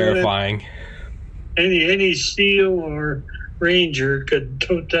terrifying. Any SEAL or Ranger could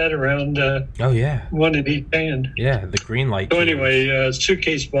tote that around. One in each hand. Yeah, the green light. So anyway,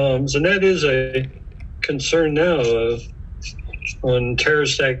 suitcase bombs, and that is a concern now on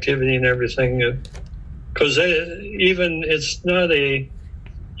terrorist activity and everything, because even it's not a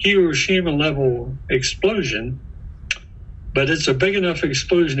Hiroshima level explosion, but it's a big enough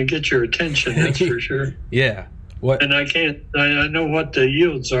explosion to get your attention. That's for sure. Yeah. What? And I know what the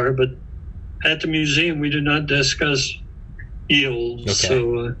yields are, but at the museum we do not discuss yields. Okay.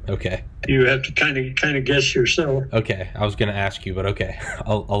 So okay. You have to kind of guess yourself. Okay, I was going to ask you, but okay,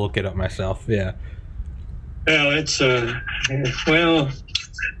 I'll look it up myself. Yeah. Well, it's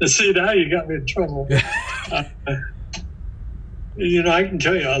see, now you got me in trouble. I can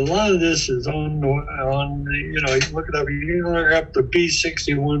tell you a lot of this is on you look it up. You can look up the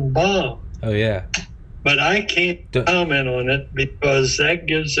B-61 bomb. Oh yeah. But I can't comment on it because that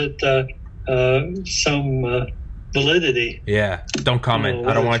gives it some validity. Yeah, don't comment.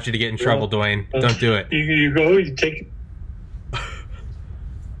 I don't want you to get in trouble, Duane. Don't do it. You take it.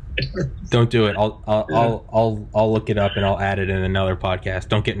 Don't do it. I'll look it up and I'll add it in another podcast.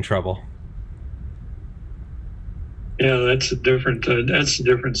 Don't get in trouble. Yeah, that's a different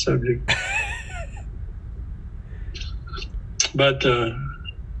subject. But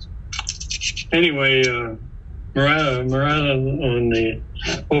anyway, morale on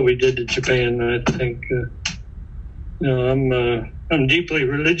what we did to Japan. I think I'm deeply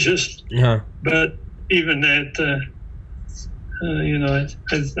religious, but even that,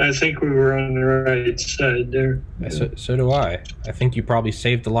 I think we were on the right side there. So do I. I think you probably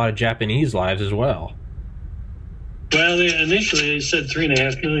saved a lot of Japanese lives as well. Well, initially they said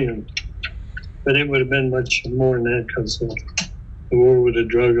 3.5 million. but it would have been much more than that because the war would have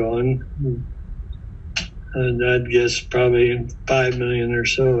drug on. And I'd guess probably 5 million or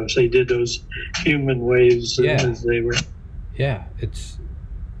so if they did those human waves as they were. Yeah,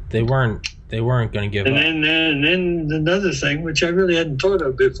 they weren't going to give up. And then another thing, which I really hadn't thought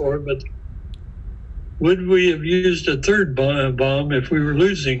of before, but would we have used a third bomb if we were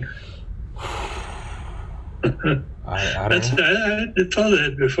losing? I don't know. I hadn't thought of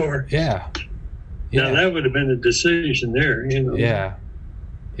that before. Yeah. Now that would have been a decision there, Yeah.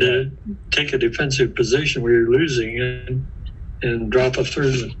 To take a defensive position where you're losing and drop a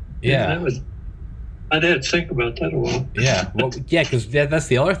third one. Yeah. I'd have to think about that a while. Yeah. Well, yeah, because that's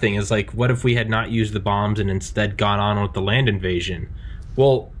the other thing is like, what if we had not used the bombs and instead gone on with the land invasion?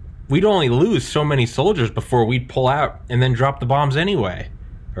 Well, we'd only lose so many soldiers before we'd pull out and then drop the bombs anyway,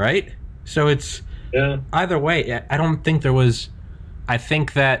 right? So it's either way. I don't think there was. I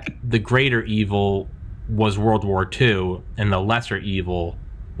think that the greater evil was World War II, and the lesser evil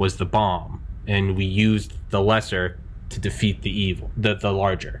was the bomb, and we used the lesser to defeat the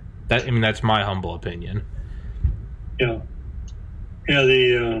larger. That's my humble opinion. Yeah.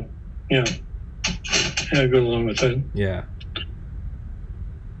 Yeah. Yeah. I go along with that. Yeah.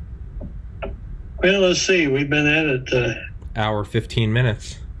 Well, let's see. We've been at it. Hour 15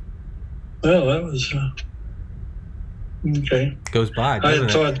 minutes. Well, that was okay. Goes by. I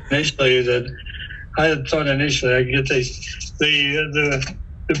had thought initially I'd get the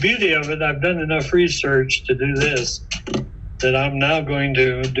beauty of it. I've done enough research to do this that I'm now going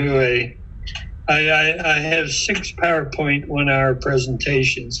to do I have 6 PowerPoint 1-hour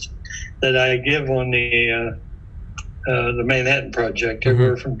presentations that I give on the Manhattan Project,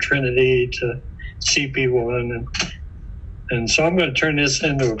 everywhere from Trinity to CP1, and so I'm going to turn this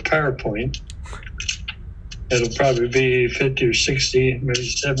into a PowerPoint. It'll probably be 50 or 60, maybe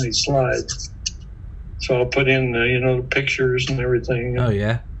 70 slides. So I'll put in the pictures and everything. Oh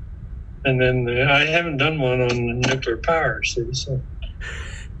yeah. And then I haven't done one on nuclear power, see, so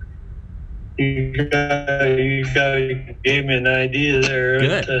you guys gave me an idea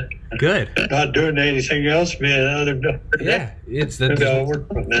there. Good. Not doing anything else, man. Yeah, I'll work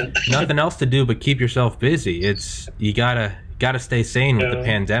on that. Nothing else to do but keep yourself busy. You gotta stay sane with the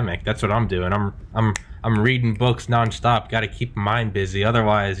pandemic. That's what I'm doing. I'm reading books nonstop. Got to keep my mind busy.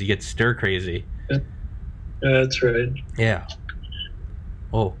 Otherwise, you get stir crazy. That's right. Yeah.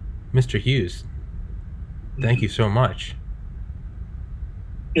 Oh, Mr. Hughes, thank you so much.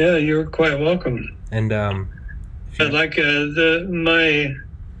 Yeah, you're quite welcome. And my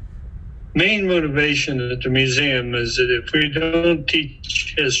main motivation at the museum is that if we don't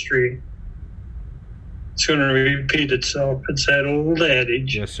teach history, it's going to repeat itself. It's that old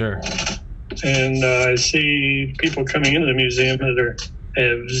adage. Yes, sir. And I see people coming into the museum that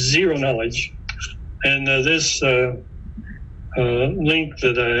have zero knowledge. And this link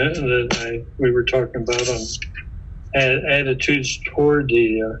that we were talking about on attitudes toward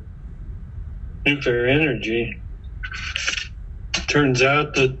the nuclear energy, turns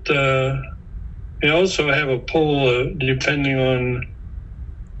out that they also have a poll depending on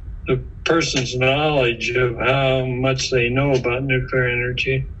the person's knowledge of how much they know about nuclear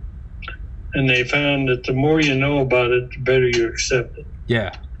energy. And they found that the more you know about it, the better you accept it.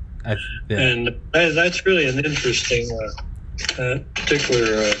 Yeah. And that's really an interesting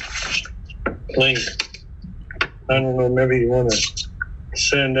particular link. I don't know, maybe you want to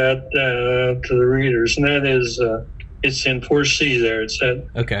send that to the readers. And that is, it's in 4C there. It's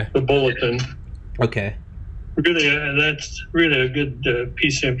at the bulletin. Okay. Really, that's really a good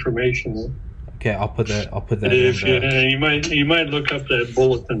piece of information. Okay, I'll put that. If you might look up that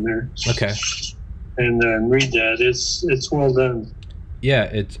bulletin there. Okay. And read that. It's well done.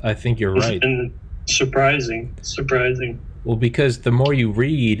 Yeah, I think you're right. And surprising. Well, because the more you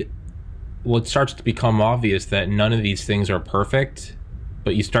read, it starts to become obvious that none of these things are perfect,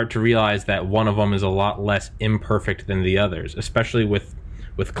 but you start to realize that one of them is a lot less imperfect than the others, especially with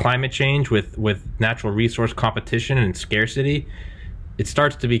climate change, with natural resource competition and scarcity. It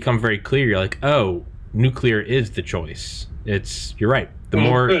starts to become very clear. You're like, oh, nuclear is the choice. You're right. The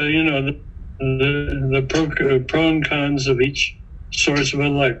more the pro and cons of each source of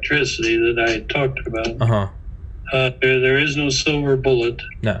electricity that I talked about. There is no silver bullet.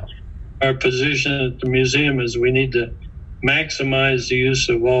 No. Our position at the museum is we need to maximize the use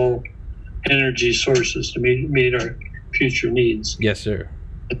of all energy sources to meet our future needs. Yes, sir.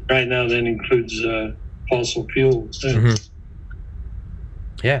 Right now, that includes fossil fuels.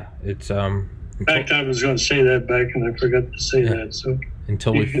 Yeah, it's In fact, I was going to say that back, and I forgot to say that. So you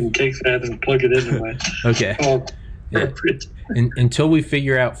can take that and plug it into my okay. Until we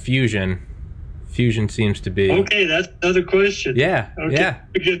figure out fusion, Fusion seems to be... Okay, that's another question. Yeah, okay. yeah.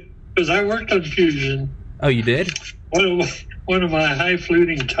 Because I worked on fusion. Oh, you did? One of my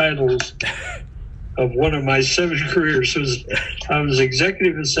high-fluting titles of one of my 7 careers was I was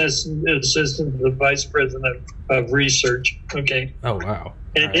executive assistant to the vice president of research. Okay. Oh, wow.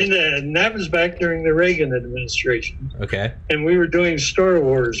 And that was back during the Reagan administration. Okay. And we were doing Star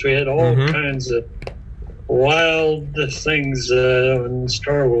Wars. We had all kinds of wild things on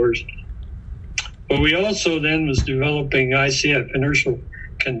Star Wars. But we also then was developing ICF, inertial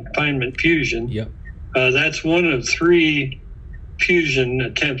confinement fusion. Yep. That's one of 3 fusion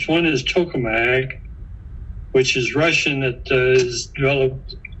attempts. One is tokamak, which is Russian, that is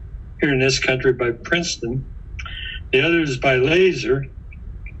developed here in this country by Princeton. The other is by laser,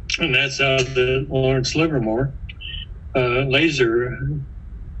 and that's out at Lawrence Livermore. Laser.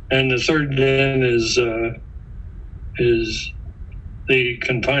 And the third then is the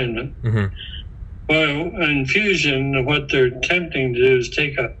confinement. Well, in fusion, what they're attempting to do is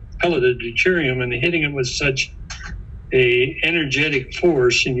take a pellet of deuterium and hitting it with such a energetic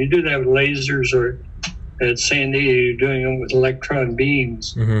force, and you do that with lasers, or at Sandia, you're doing them with electron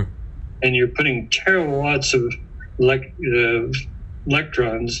beams, and you're putting terawatts of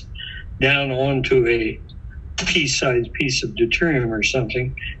electrons down onto a pea-sized piece of deuterium or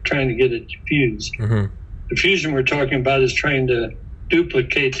something, trying to get it to fuse. The fusion we're talking about is trying to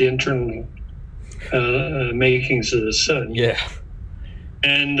duplicate the internal makings of the sun. Yeah.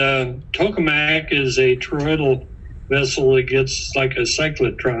 And tokamak is a toroidal vessel that gets like a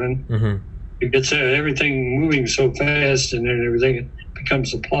cyclotron. It gets everything moving so fast and then everything, it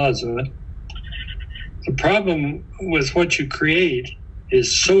becomes a plasma. The problem with what you create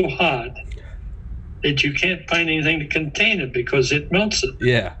is so hot that you can't find anything to contain it because it melts it.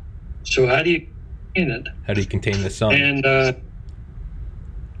 Yeah. So how do you contain it? How do you contain the sun? And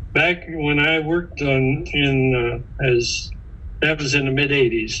back when I worked that was in the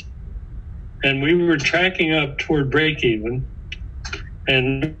mid-'80s, and we were tracking up toward break-even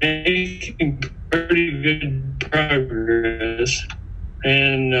and making pretty good progress.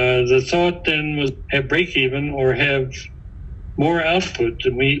 And the thought then was have break-even or have more output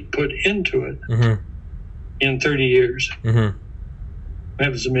than we put into it in 30 years. That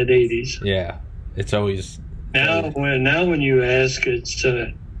was the mid-'80s. Yeah, it's always... Now when you ask, it's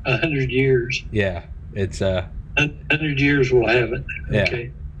 100 years. Yeah, it's... 100 years we'll have it. Yeah.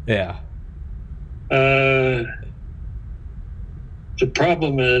 Okay. Yeah. The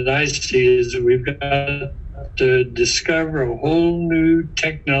problem that I see is that we've got to discover a whole new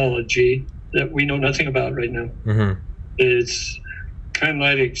technology that we know nothing about right now. It's kind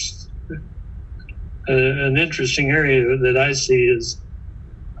of like an interesting area that I see is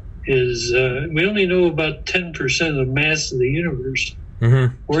we only know about 10% of the mass of the universe.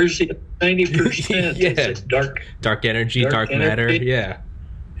 Where's the 90%? Yeah. Dark energy, dark matter. Yeah.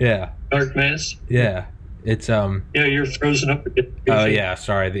 Dark mass. Yeah. It's Yeah, you're frozen up again. Oh yeah,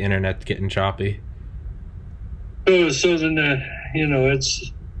 sorry, the internet's getting choppy. So then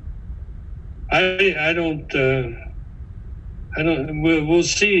it's I don't we'll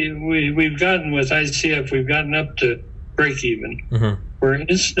see. We've gotten with ICF, we've gotten up to break even. Where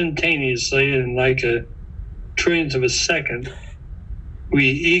instantaneously, in like a trillionth of a second, we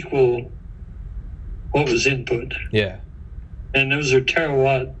equal what was input. Yeah. And those are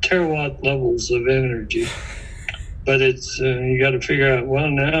terawatt levels of energy. But it's you got to figure out, well,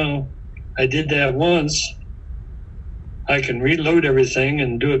 now I did that once. I can reload everything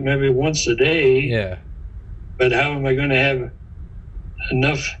and do it maybe once a day. Yeah. But how am I going to have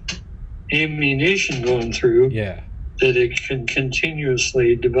enough ammunition going through that it can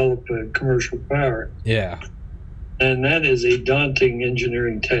continuously develop a commercial power? Yeah. And that is a daunting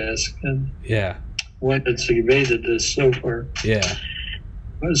engineering task. And one that's evaded this so far. Yeah.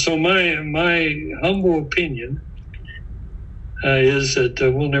 So my humble opinion is that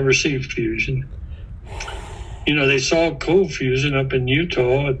we'll never see fusion. They saw cold fusion up in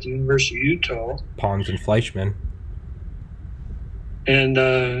Utah at the University of Utah. Pons and Fleischmann. And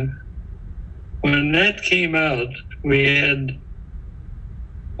when that came out, we had,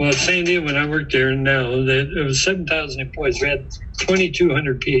 well, Sandia, when I worked there now, it was 7,000 employees. We had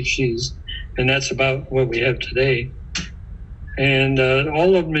 2,200 PhDs, and that's about what we have today. And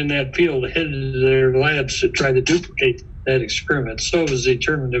all of them in that field headed their labs to try to duplicate that experiment. So it was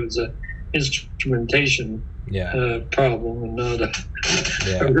determined it was an instrumentation problem and not a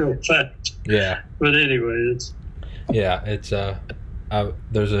real fact. Yeah. But anyway, there's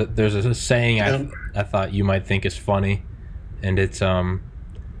a saying I thought you might think is funny, and it's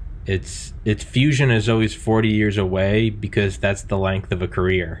fusion is always 40 years away because that's the length of a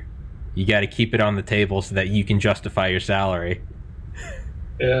career. you got to keep it on the table so that you can justify your salary.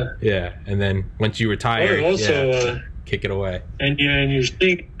 Yeah. Yeah, and then once you retire, also, kick it away. And you're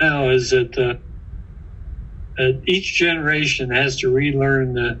seeing now is that each generation has to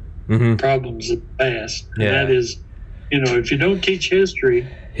relearn the problems of the past. And that is, if you don't teach history,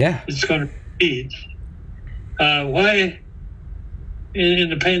 it's going to repeat. Why, in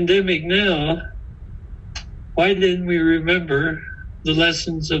the pandemic now, why didn't we remember the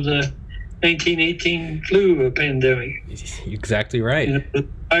lessons of the 1918 flu pandemic? Exactly right.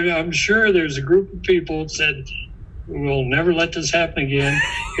 I'm sure there's a group of people that said, we'll never let this happen again.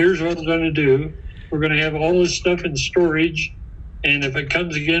 Here's what we're going to do. We're going to have all this stuff in storage, and if it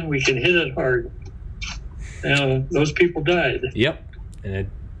comes again, we can hit it hard. Now, those people died. Yep. And it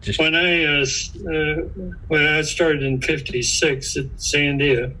just... When I started in '56 at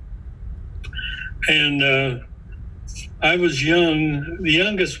Sandia, and I was young, the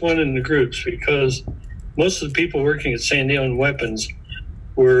youngest one in the groups, because most of the people working at Sandia on weapons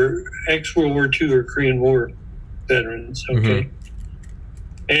were ex-World War II or Korean War veterans, okay?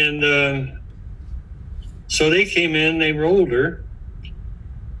 And so they came in, they were older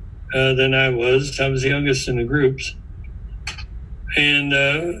than I was. I was the youngest in the groups. And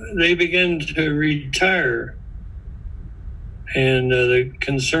they began to retire. And the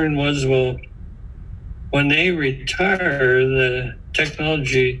concern was, well, when they retire, the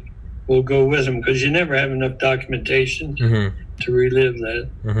technology will go with them, because you never have enough documentation to relive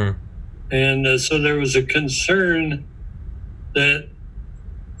that. And so there was a concern that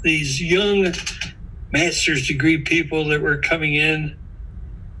these young master's degree people that were coming in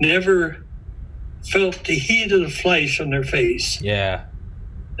never felt the heat of the flash on their face. Yeah.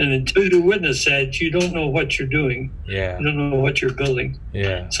 And until you witness that, you don't know what you're doing. Yeah. You don't know what you're building.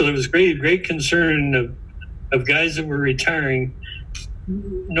 Yeah. So there was great concern of guys that were retiring,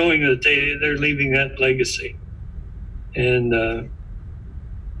 knowing that they're leaving that legacy. And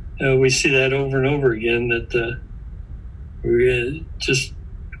we see that over and over again, that we just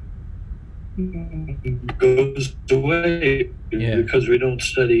goes away because we don't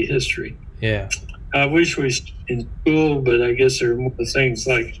study history. Yeah. I wish we in school, but I guess there are more things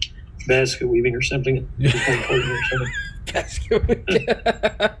like basket weaving or something. Basket weaving.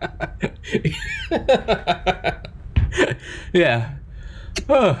 Yeah.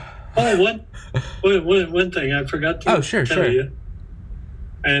 One thing I forgot to tell you.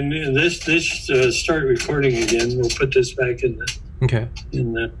 And this start recording again. We'll put this back in the. Okay.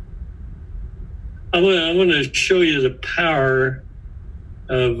 I want to show you the power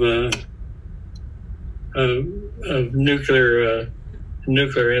of nuclear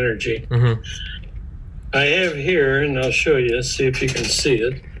energy. I have here, and I'll show you. See if you can see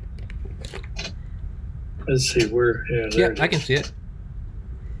it. Let's see where. Yeah, I can see it.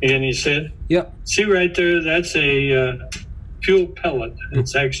 And you see it? Yep. See right there? That's a fuel pellet.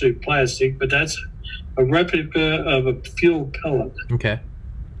 It's actually plastic, but that's a replica of a fuel pellet. Okay.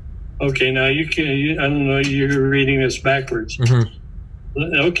 Okay, now I don't know, you're reading this backwards.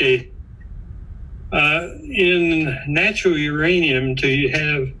 Okay. In natural uranium, to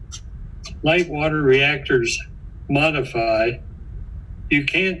have light water reactors modify, you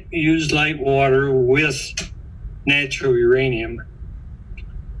can't use light water with natural uranium.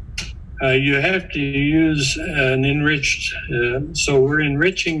 You have to use an enriched, so we're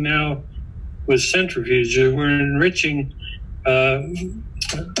enriching now with centrifuges. We're enriching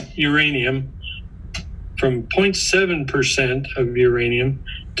uranium from 0.7% of uranium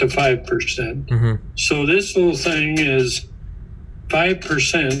to 5%. So this little thing is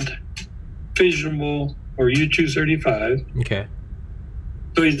 5% fissionable, or U-235. Okay.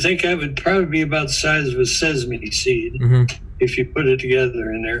 So you'd think that would probably be about the size of a sesame seed if you put it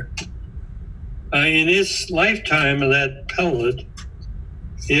together in there. In its lifetime of that pellet,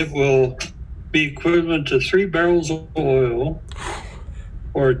 it will be equivalent to 3 barrels of oil,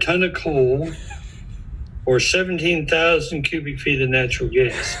 or a ton of coal, or 17,000 cubic feet of natural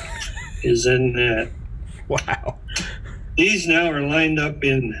gas is in that. Wow. These now are lined up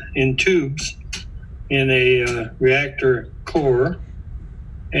in tubes in a reactor core,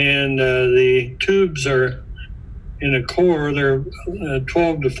 and the tubes are in a core. They're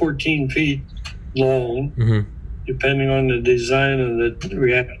 12 to 14 feet long, depending on the design of the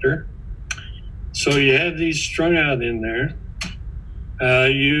reactor. So you have these strung out in there.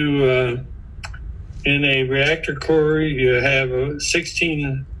 In a reactor core, you have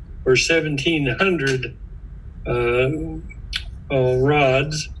 16 or 1,700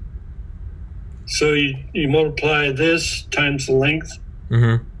 rods. So you multiply this times the length,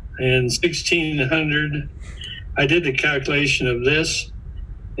 and 1,600. I did the calculation of this,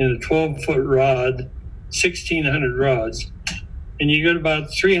 in a 12-foot rod, 1,600 rods, and you get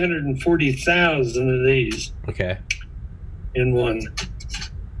about 340,000 of these. Okay. In one.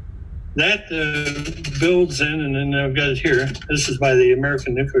 That builds in, and then I've got it here. This is by the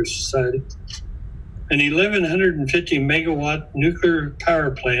American Nuclear Society. An 1,150 megawatt nuclear power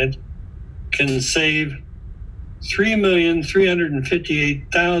plant can save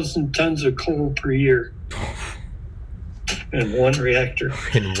 3,358,000 tons of coal per year in one reactor.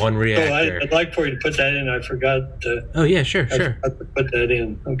 In one reactor. So I'd like for you to put that in. I forgot. Oh, yeah, sure. I forgot to put that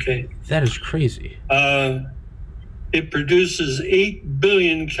in. Okay. That is crazy. It produces 8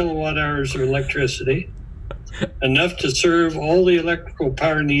 billion kilowatt hours of electricity, enough to serve all the electrical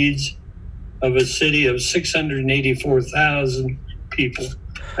power needs of a city of 684,000 people.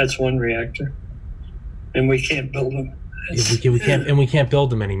 That's one reactor. And we can't build them. We can't build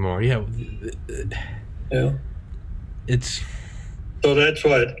them anymore. Yeah. Yeah. It's so that's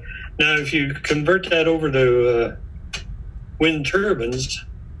what. Now, if you convert that over to wind turbines,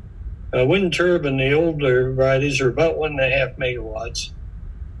 the older varieties are about 1.5 megawatts.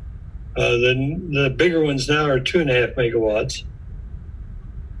 The bigger ones now are 2.5 megawatts.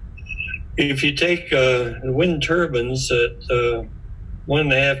 If you take wind turbines at 1.5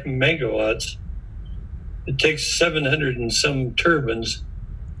 megawatts, it takes 700 and some turbines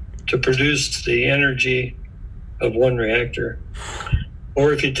to produce the energy of one reactor.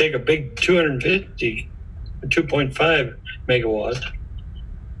 Or if you take a big 2.5 megawatt,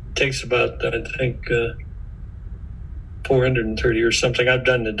 it takes about, I think, 430 or something. I've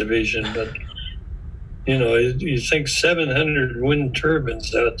done the division, but you think 700 wind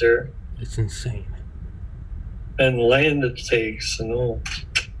turbines out there. It's insane. And land it takes and all.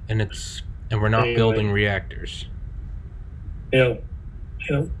 And we're not building reactors. Yeah.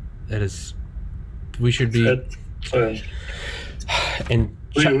 That is, we should be. And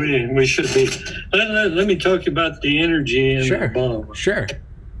we should be. Let me talk about the energy in the bomb. Sure.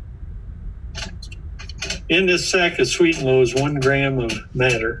 In this sack of sweet and low is 1 gram of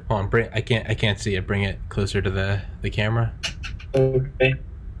matter. Hold on, I can't see it. Bring it closer to the camera. Okay.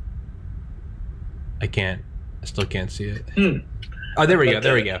 I still can't see it. Oh, there we go.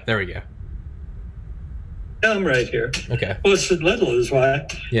 There we go. I'm right here. Okay. Well, it's little is why.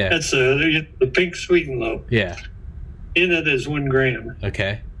 Yeah. That's the pink sweet and low. Yeah. In it is 1 gram.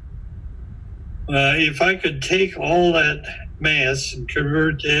 Okay. If I could take all that mass and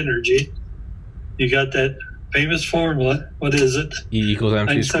convert to energy, you got that famous formula. What is it? E equals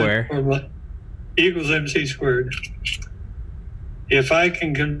mc squared. Formula. E equals mc squared. If I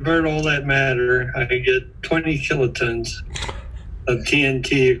can convert all that matter, I get 20 kilotons of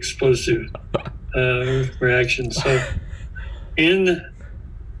TNT explosive reaction. So in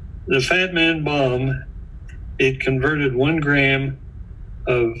the Fat Man bomb, it converted 1 gram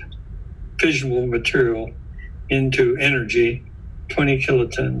of fissionable material into energy, 20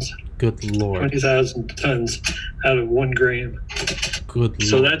 kilotons. Good Lord. 20,000 tons out of 1 gram. Good Lord.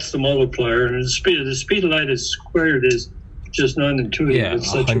 So that's the multiplier. And the speed of light is squared is just non-intuitive. Yeah, it's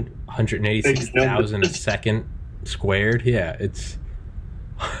such 186,000 a second squared. Yeah, it's...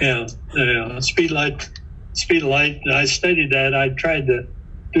 Yeah. Speed of light. I studied that. I tried to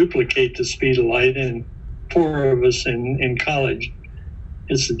duplicate the speed of light, and 4 of us in college.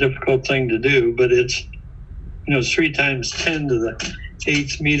 It's a difficult thing to do, but it's 3 times 10 to the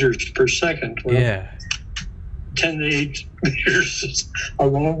 8 meters per second. Well, yeah. 10 to 8 meters is a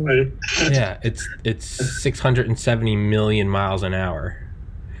long way. Yeah, it's 670 million miles an hour.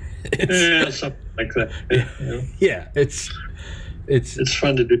 Something like that. Yeah, it's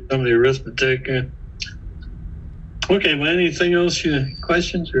fun to do some of the arithmetic. Okay, well, anything else?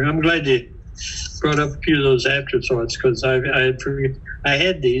 Questions? Or I'm glad you brought up a few of those afterthoughts, because I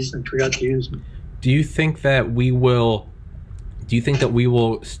had these and forgot to use them. Do you think that we will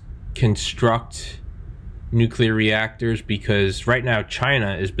construct nuclear reactors? Because right now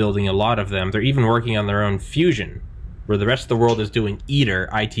China is building a lot of them. They're even working on their own fusion, where the rest of the world is doing ITER,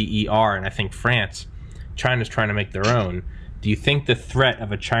 I-T-E-R, and I think China's trying to make their own. Do you think the threat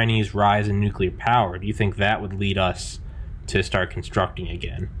of a Chinese rise in nuclear power, do you think that would lead us to start constructing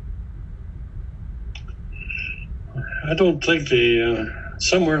again? I don't think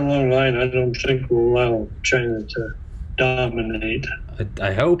somewhere along the line, I don't think we'll allow China to dominate.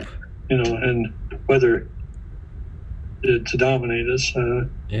 I hope. And whether to dominate us. So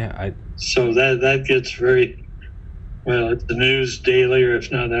that gets very, well, it's the news daily, or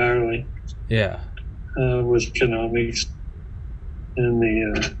if not hourly. Yeah. With economics and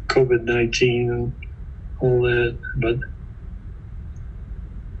the COVID-19 and all that. But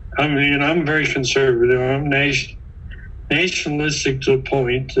I'm very conservative. I'm nationalistic to the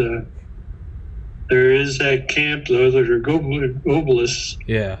point. There is that camp, though, that are globalists.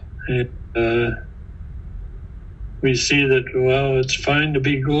 Yeah. And we see that, well, it's fine to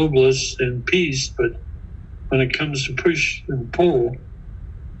be globalists and peace, but when it comes to push and pull,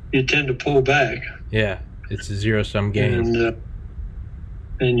 you tend to pull back. Yeah, it's a zero-sum game.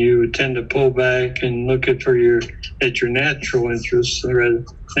 And you tend to pull back and look at your natural interests rather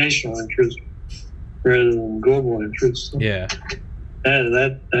national interests rather than global interests. Yeah.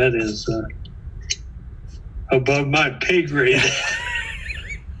 That is above my pay grade.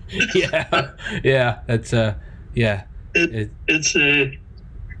 yeah. That's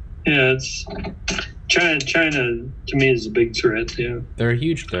it's China to me is a big threat. Yeah, they're a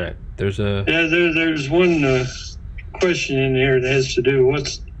huge threat. There's one question in here that has to do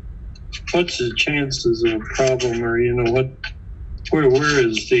what's the chances of a problem, or where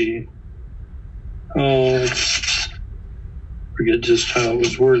is the forget just how it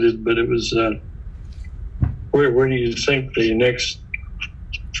was worded, but it was where do you think the next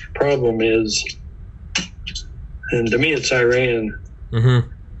problem is? And to me, it's Iran. Mm-hmm.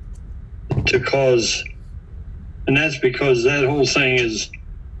 To cause, and that's because that whole thing is,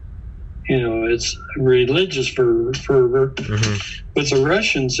 it's religious fervor. Mm-hmm. With the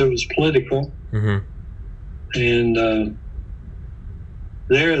Russians, it was political. Mm-hmm. And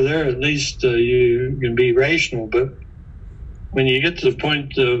there at least you can be rational, but when you get to the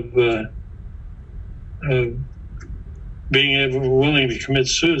point of being willing to commit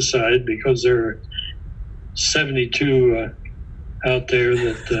suicide because there are 72 out there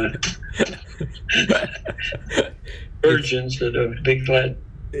that virgins that are big glad.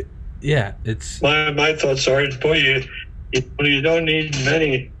 Yeah, it's my thoughts are, boy, you don't need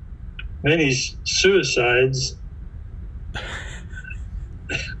many suicides.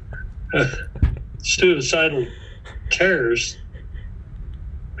 Suicidal terrorists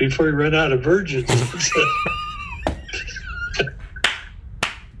before you run out of virgins.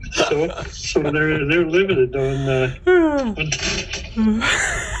 So they're limited on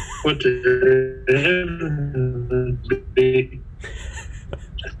what they be.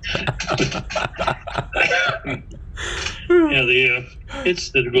 It's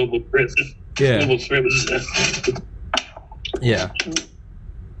the global threat. Yeah. Global threat is yeah.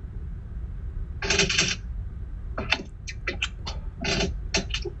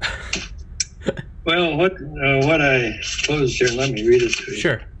 Well, what I closed here, let me read it to you.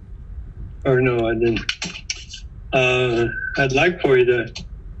 Sure. Or no, I didn't. I'd like for you to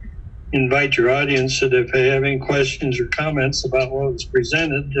invite your audience that if they have any questions or comments about what was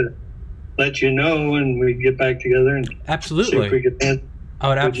presented, to let you know, and we get back together and absolutely see if we can answer. I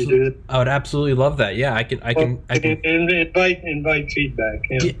would absolutely love that. Yeah, I can invite feedback.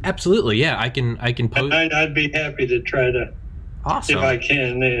 Yeah. Yeah, absolutely. Yeah, I can post. I'd be happy to try to. Awesome. If I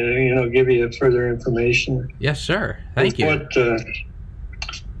can, give you further information. Yes, sir. Thank you.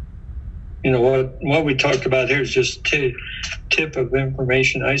 What we talked about here is just tip of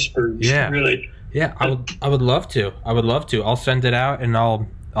information icebergs. Yeah. Really. Yeah, I would love to. I'll send it out and I'll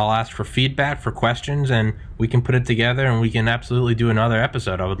ask for feedback, for questions, and we can put it together and we can absolutely do another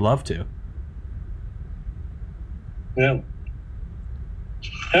episode. I would love to. Yeah.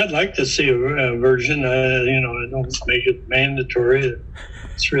 I'd like to see a version. I don't make it mandatory.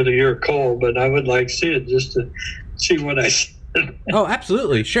 It's really your call, but I would like to see it just to see what I said. Oh,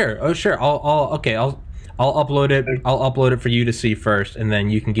 absolutely, sure. Oh, sure. I'll upload it. I'll upload it for you to see first, and then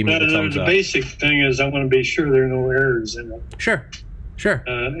you can give me the thumbs up. The basic thing is I want to be sure there are no errors in it. Sure.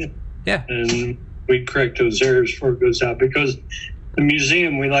 Yeah. And we correct those errors before it goes out, because the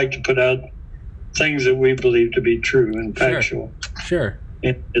museum, we like to put out things that we believe to be true and factual. Sure.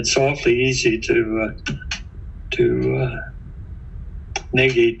 It's awfully easy to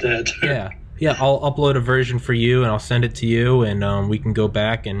negate that. Yeah. I'll upload a version for you, and I'll send it to you, and we can go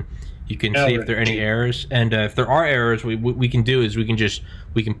back and you can see if there are any errors. And if there are errors, what we can do is we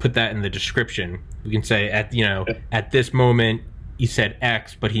can put that in the description. We can say at this moment he said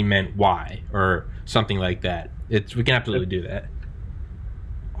X, but he meant Y, or something like that. We can absolutely do that.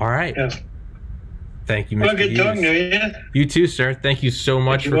 All right. Yeah. Thank you, Mr. Well, good Hughes. talking to you. You too, sir. Thank you so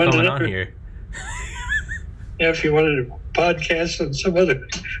much for coming on here. Yeah, if you wanted to podcast on some other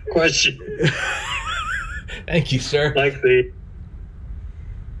question. Thank you, sir.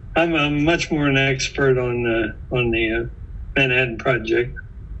 I'm much more an expert on the Manhattan Project.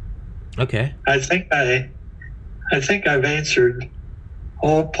 Okay. I think I've answered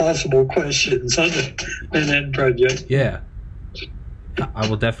all possible questions on the Manhattan Project. Yeah. I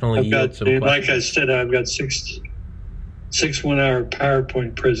will definitely yield some questions. Like I said, I've got six 1-hour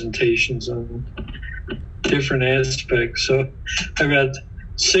PowerPoint presentations on different aspects. So I got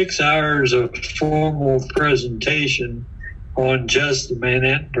 6 hours of formal presentation on just the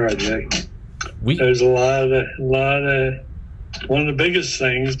Manhattan Project. There's a lot of one of the biggest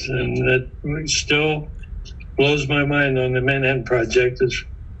things, and that still blows my mind on the Manhattan Project, is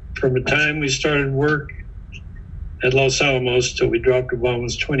from the time we started work at Los Alamos till we dropped the bomb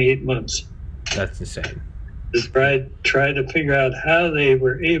was 28 months. That's insane. Just try to figure out how they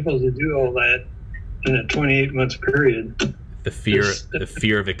were able to do all that in a 28-month period. The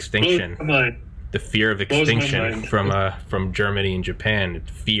fear of extinction. The fear of extinction from Germany and Japan.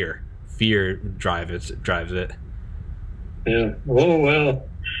 Fear drives it. Yeah. Oh well,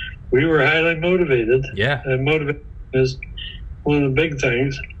 we were highly motivated. Yeah. And motivation is one of the big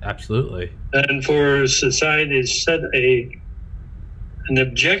things. Absolutely. And for society to set an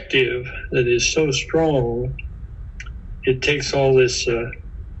objective that is so strong, it takes all this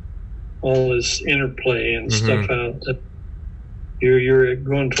interplay and stuff out. That you're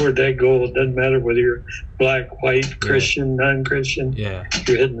going toward that goal. It doesn't matter whether you're black, white, Christian, non-Christian. Yeah.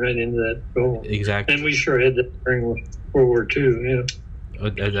 You're heading right into that goal. Exactly. And we sure had that during World War II.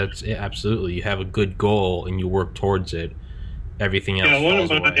 That's absolutely. You have a good goal and you work towards it. Everything else falls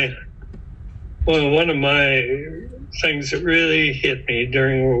away. One of my things that really hit me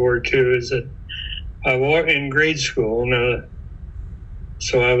during World War II is that I was in grade school. Now,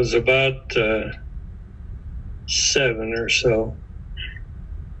 so I was about 7 or so.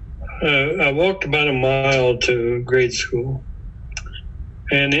 I walked about a mile to grade school.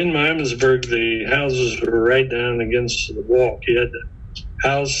 And in Miamisburg, the houses were right down against the walk. You had the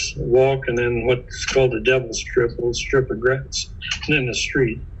house, walk, and then what's called the Devil's Strip, a little strip of grass, and then the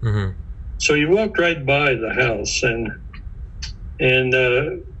street. Mm-hmm. So you walked right by the house, and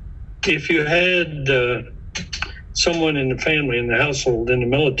if you had someone in the family, in the household, in the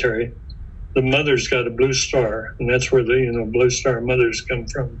military, the mother's got a blue star, and that's where the blue star mothers come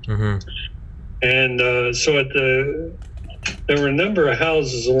from. Mm-hmm. And so there were a number of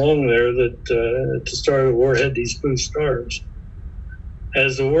houses along there that at the start of the war had these blue stars.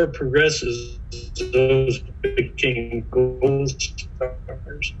 As the war progresses, those became gold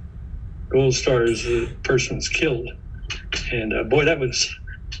stars. Gold stars, the person was killed. And boy, that was...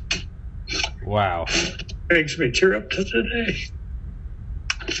 Wow. Makes me tear up to today.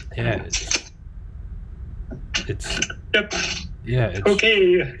 Yeah. It's yeah. It's,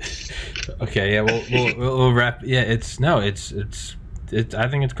 Okay. Yeah. We'll wrap. Yeah. I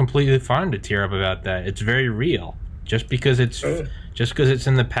think it's completely fine to tear up about that. It's very real. Just because it's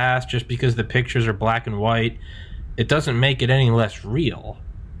in the past, just because the pictures are black and white, it doesn't make it any less real.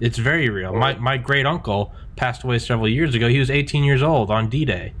 It's very real. My great uncle passed away several years ago. He was 18 years old on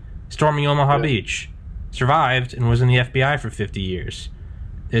D-Day, storming Omaha Beach. Survived and was in the FBI for 50 years.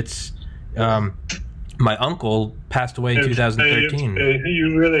 It's my uncle passed away in 2013.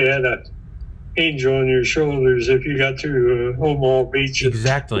 You really had an angel on your shoulders if you got to Omaha Beach.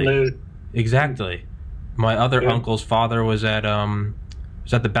 Exactly. My other uncle's father was at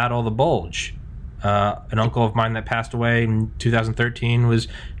the Battle of the Bulge. An uncle of mine that passed away in 2013 was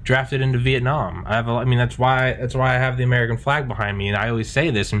drafted into Vietnam. That's why I have the American flag behind me, and I always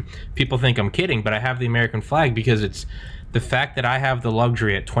say this, and people think I'm kidding, but I have the American flag because it's the fact that I have the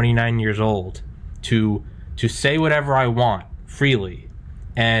luxury at 29 years old to say whatever I want freely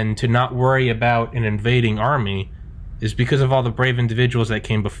and to not worry about an invading army is because of all the brave individuals that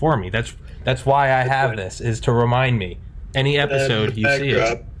came before me. That's why I have this, is to remind me. Any episode you see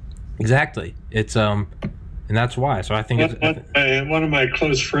it. Exactly. It's and that's why. So I think one of my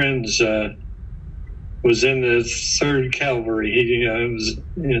close friends was in the 3rd Cavalry. He was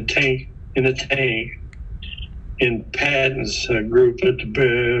in a tank in Patton's group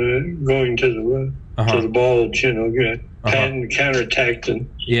going to the Bulge. Patton counterattacked and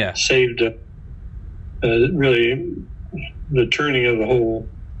saved really the turning of the whole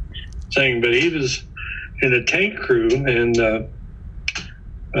thing. But he was in a tank crew, and the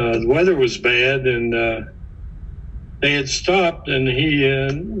weather was bad, and they had stopped, and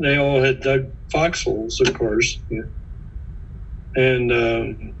they all had dug foxholes, of course. And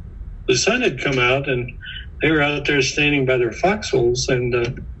the sun had come out, and they were out there standing by their foxholes, and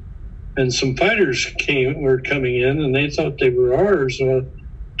some fighters were coming in, and they thought they were ours. Well,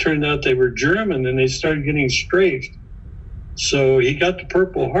 turned out they were German, and they started getting strafed. So he got the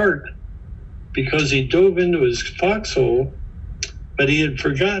Purple Heart because he dove into his foxhole, but he had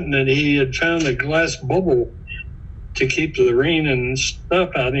forgotten that he had found a glass bubble to keep the rain and stuff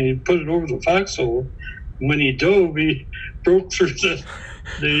out, and he put it over the foxhole. And when he dove, he broke through the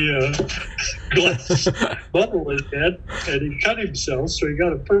glass bubble he had, and he cut himself, so he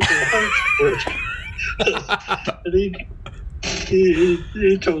got a Purple Heart for it. And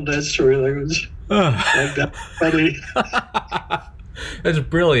he told that story like it was like that funny. That's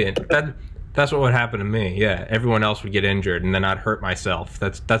brilliant. That's what would happen to me. Yeah, everyone else would get injured, and then I'd hurt myself.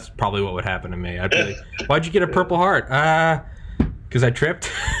 That's probably what would happen to me. I'd be like, "Why'd you get a Purple Heart?" Because I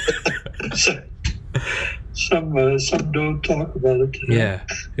tripped. Some don't talk about it. Yeah.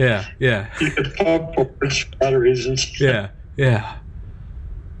 You can talk for a lot of reasons. Yeah.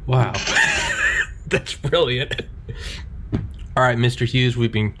 Wow, that's brilliant. All right, Mr. Hughes,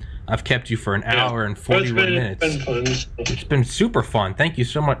 I've kept you for an hour and 41 minutes. It's been fun. It's been super fun. Thank you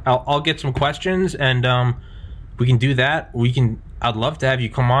so much. I'll get some questions, and we can do that. I'd love to have you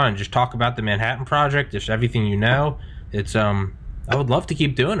come on and just talk about the Manhattan Project, just everything you know. It's I would love to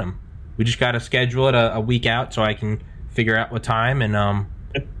keep doing them. We just got to schedule it a week out so I can figure out what time, and I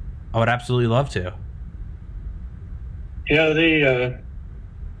would absolutely love to. Yeah,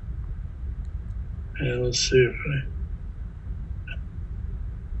 let's see if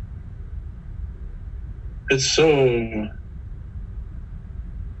it's so.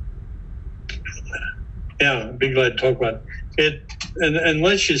 Yeah, I'd be glad to talk about it. And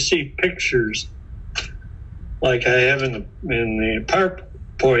unless you see pictures, like I have in the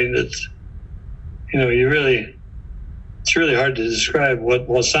PowerPoint, it's it's really hard to describe what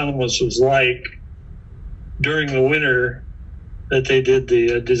Los Alamos was like during the winter that they did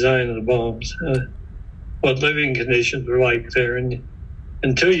the design of the bombs. What living conditions were like there, and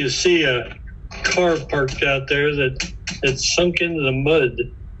until you see a car parked out there that sunk into the mud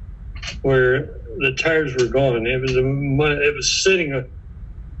where the tires were gone. It was mud. It was sitting.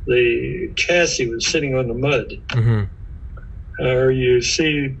 The chassis was sitting on the mud. Mm-hmm. Or you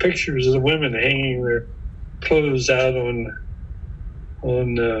see pictures of the women hanging their clothes out on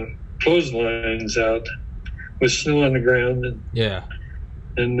clotheslines out with snow on the ground.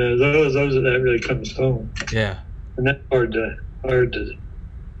 And those that really comes home. Yeah, and that's hard to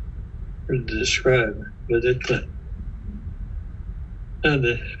describe, but it's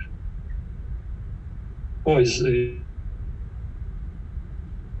always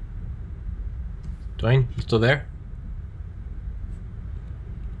Duane, you still there?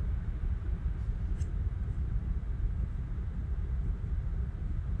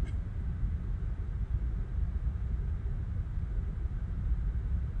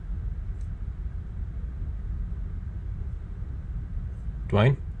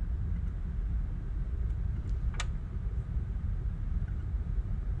 Duane?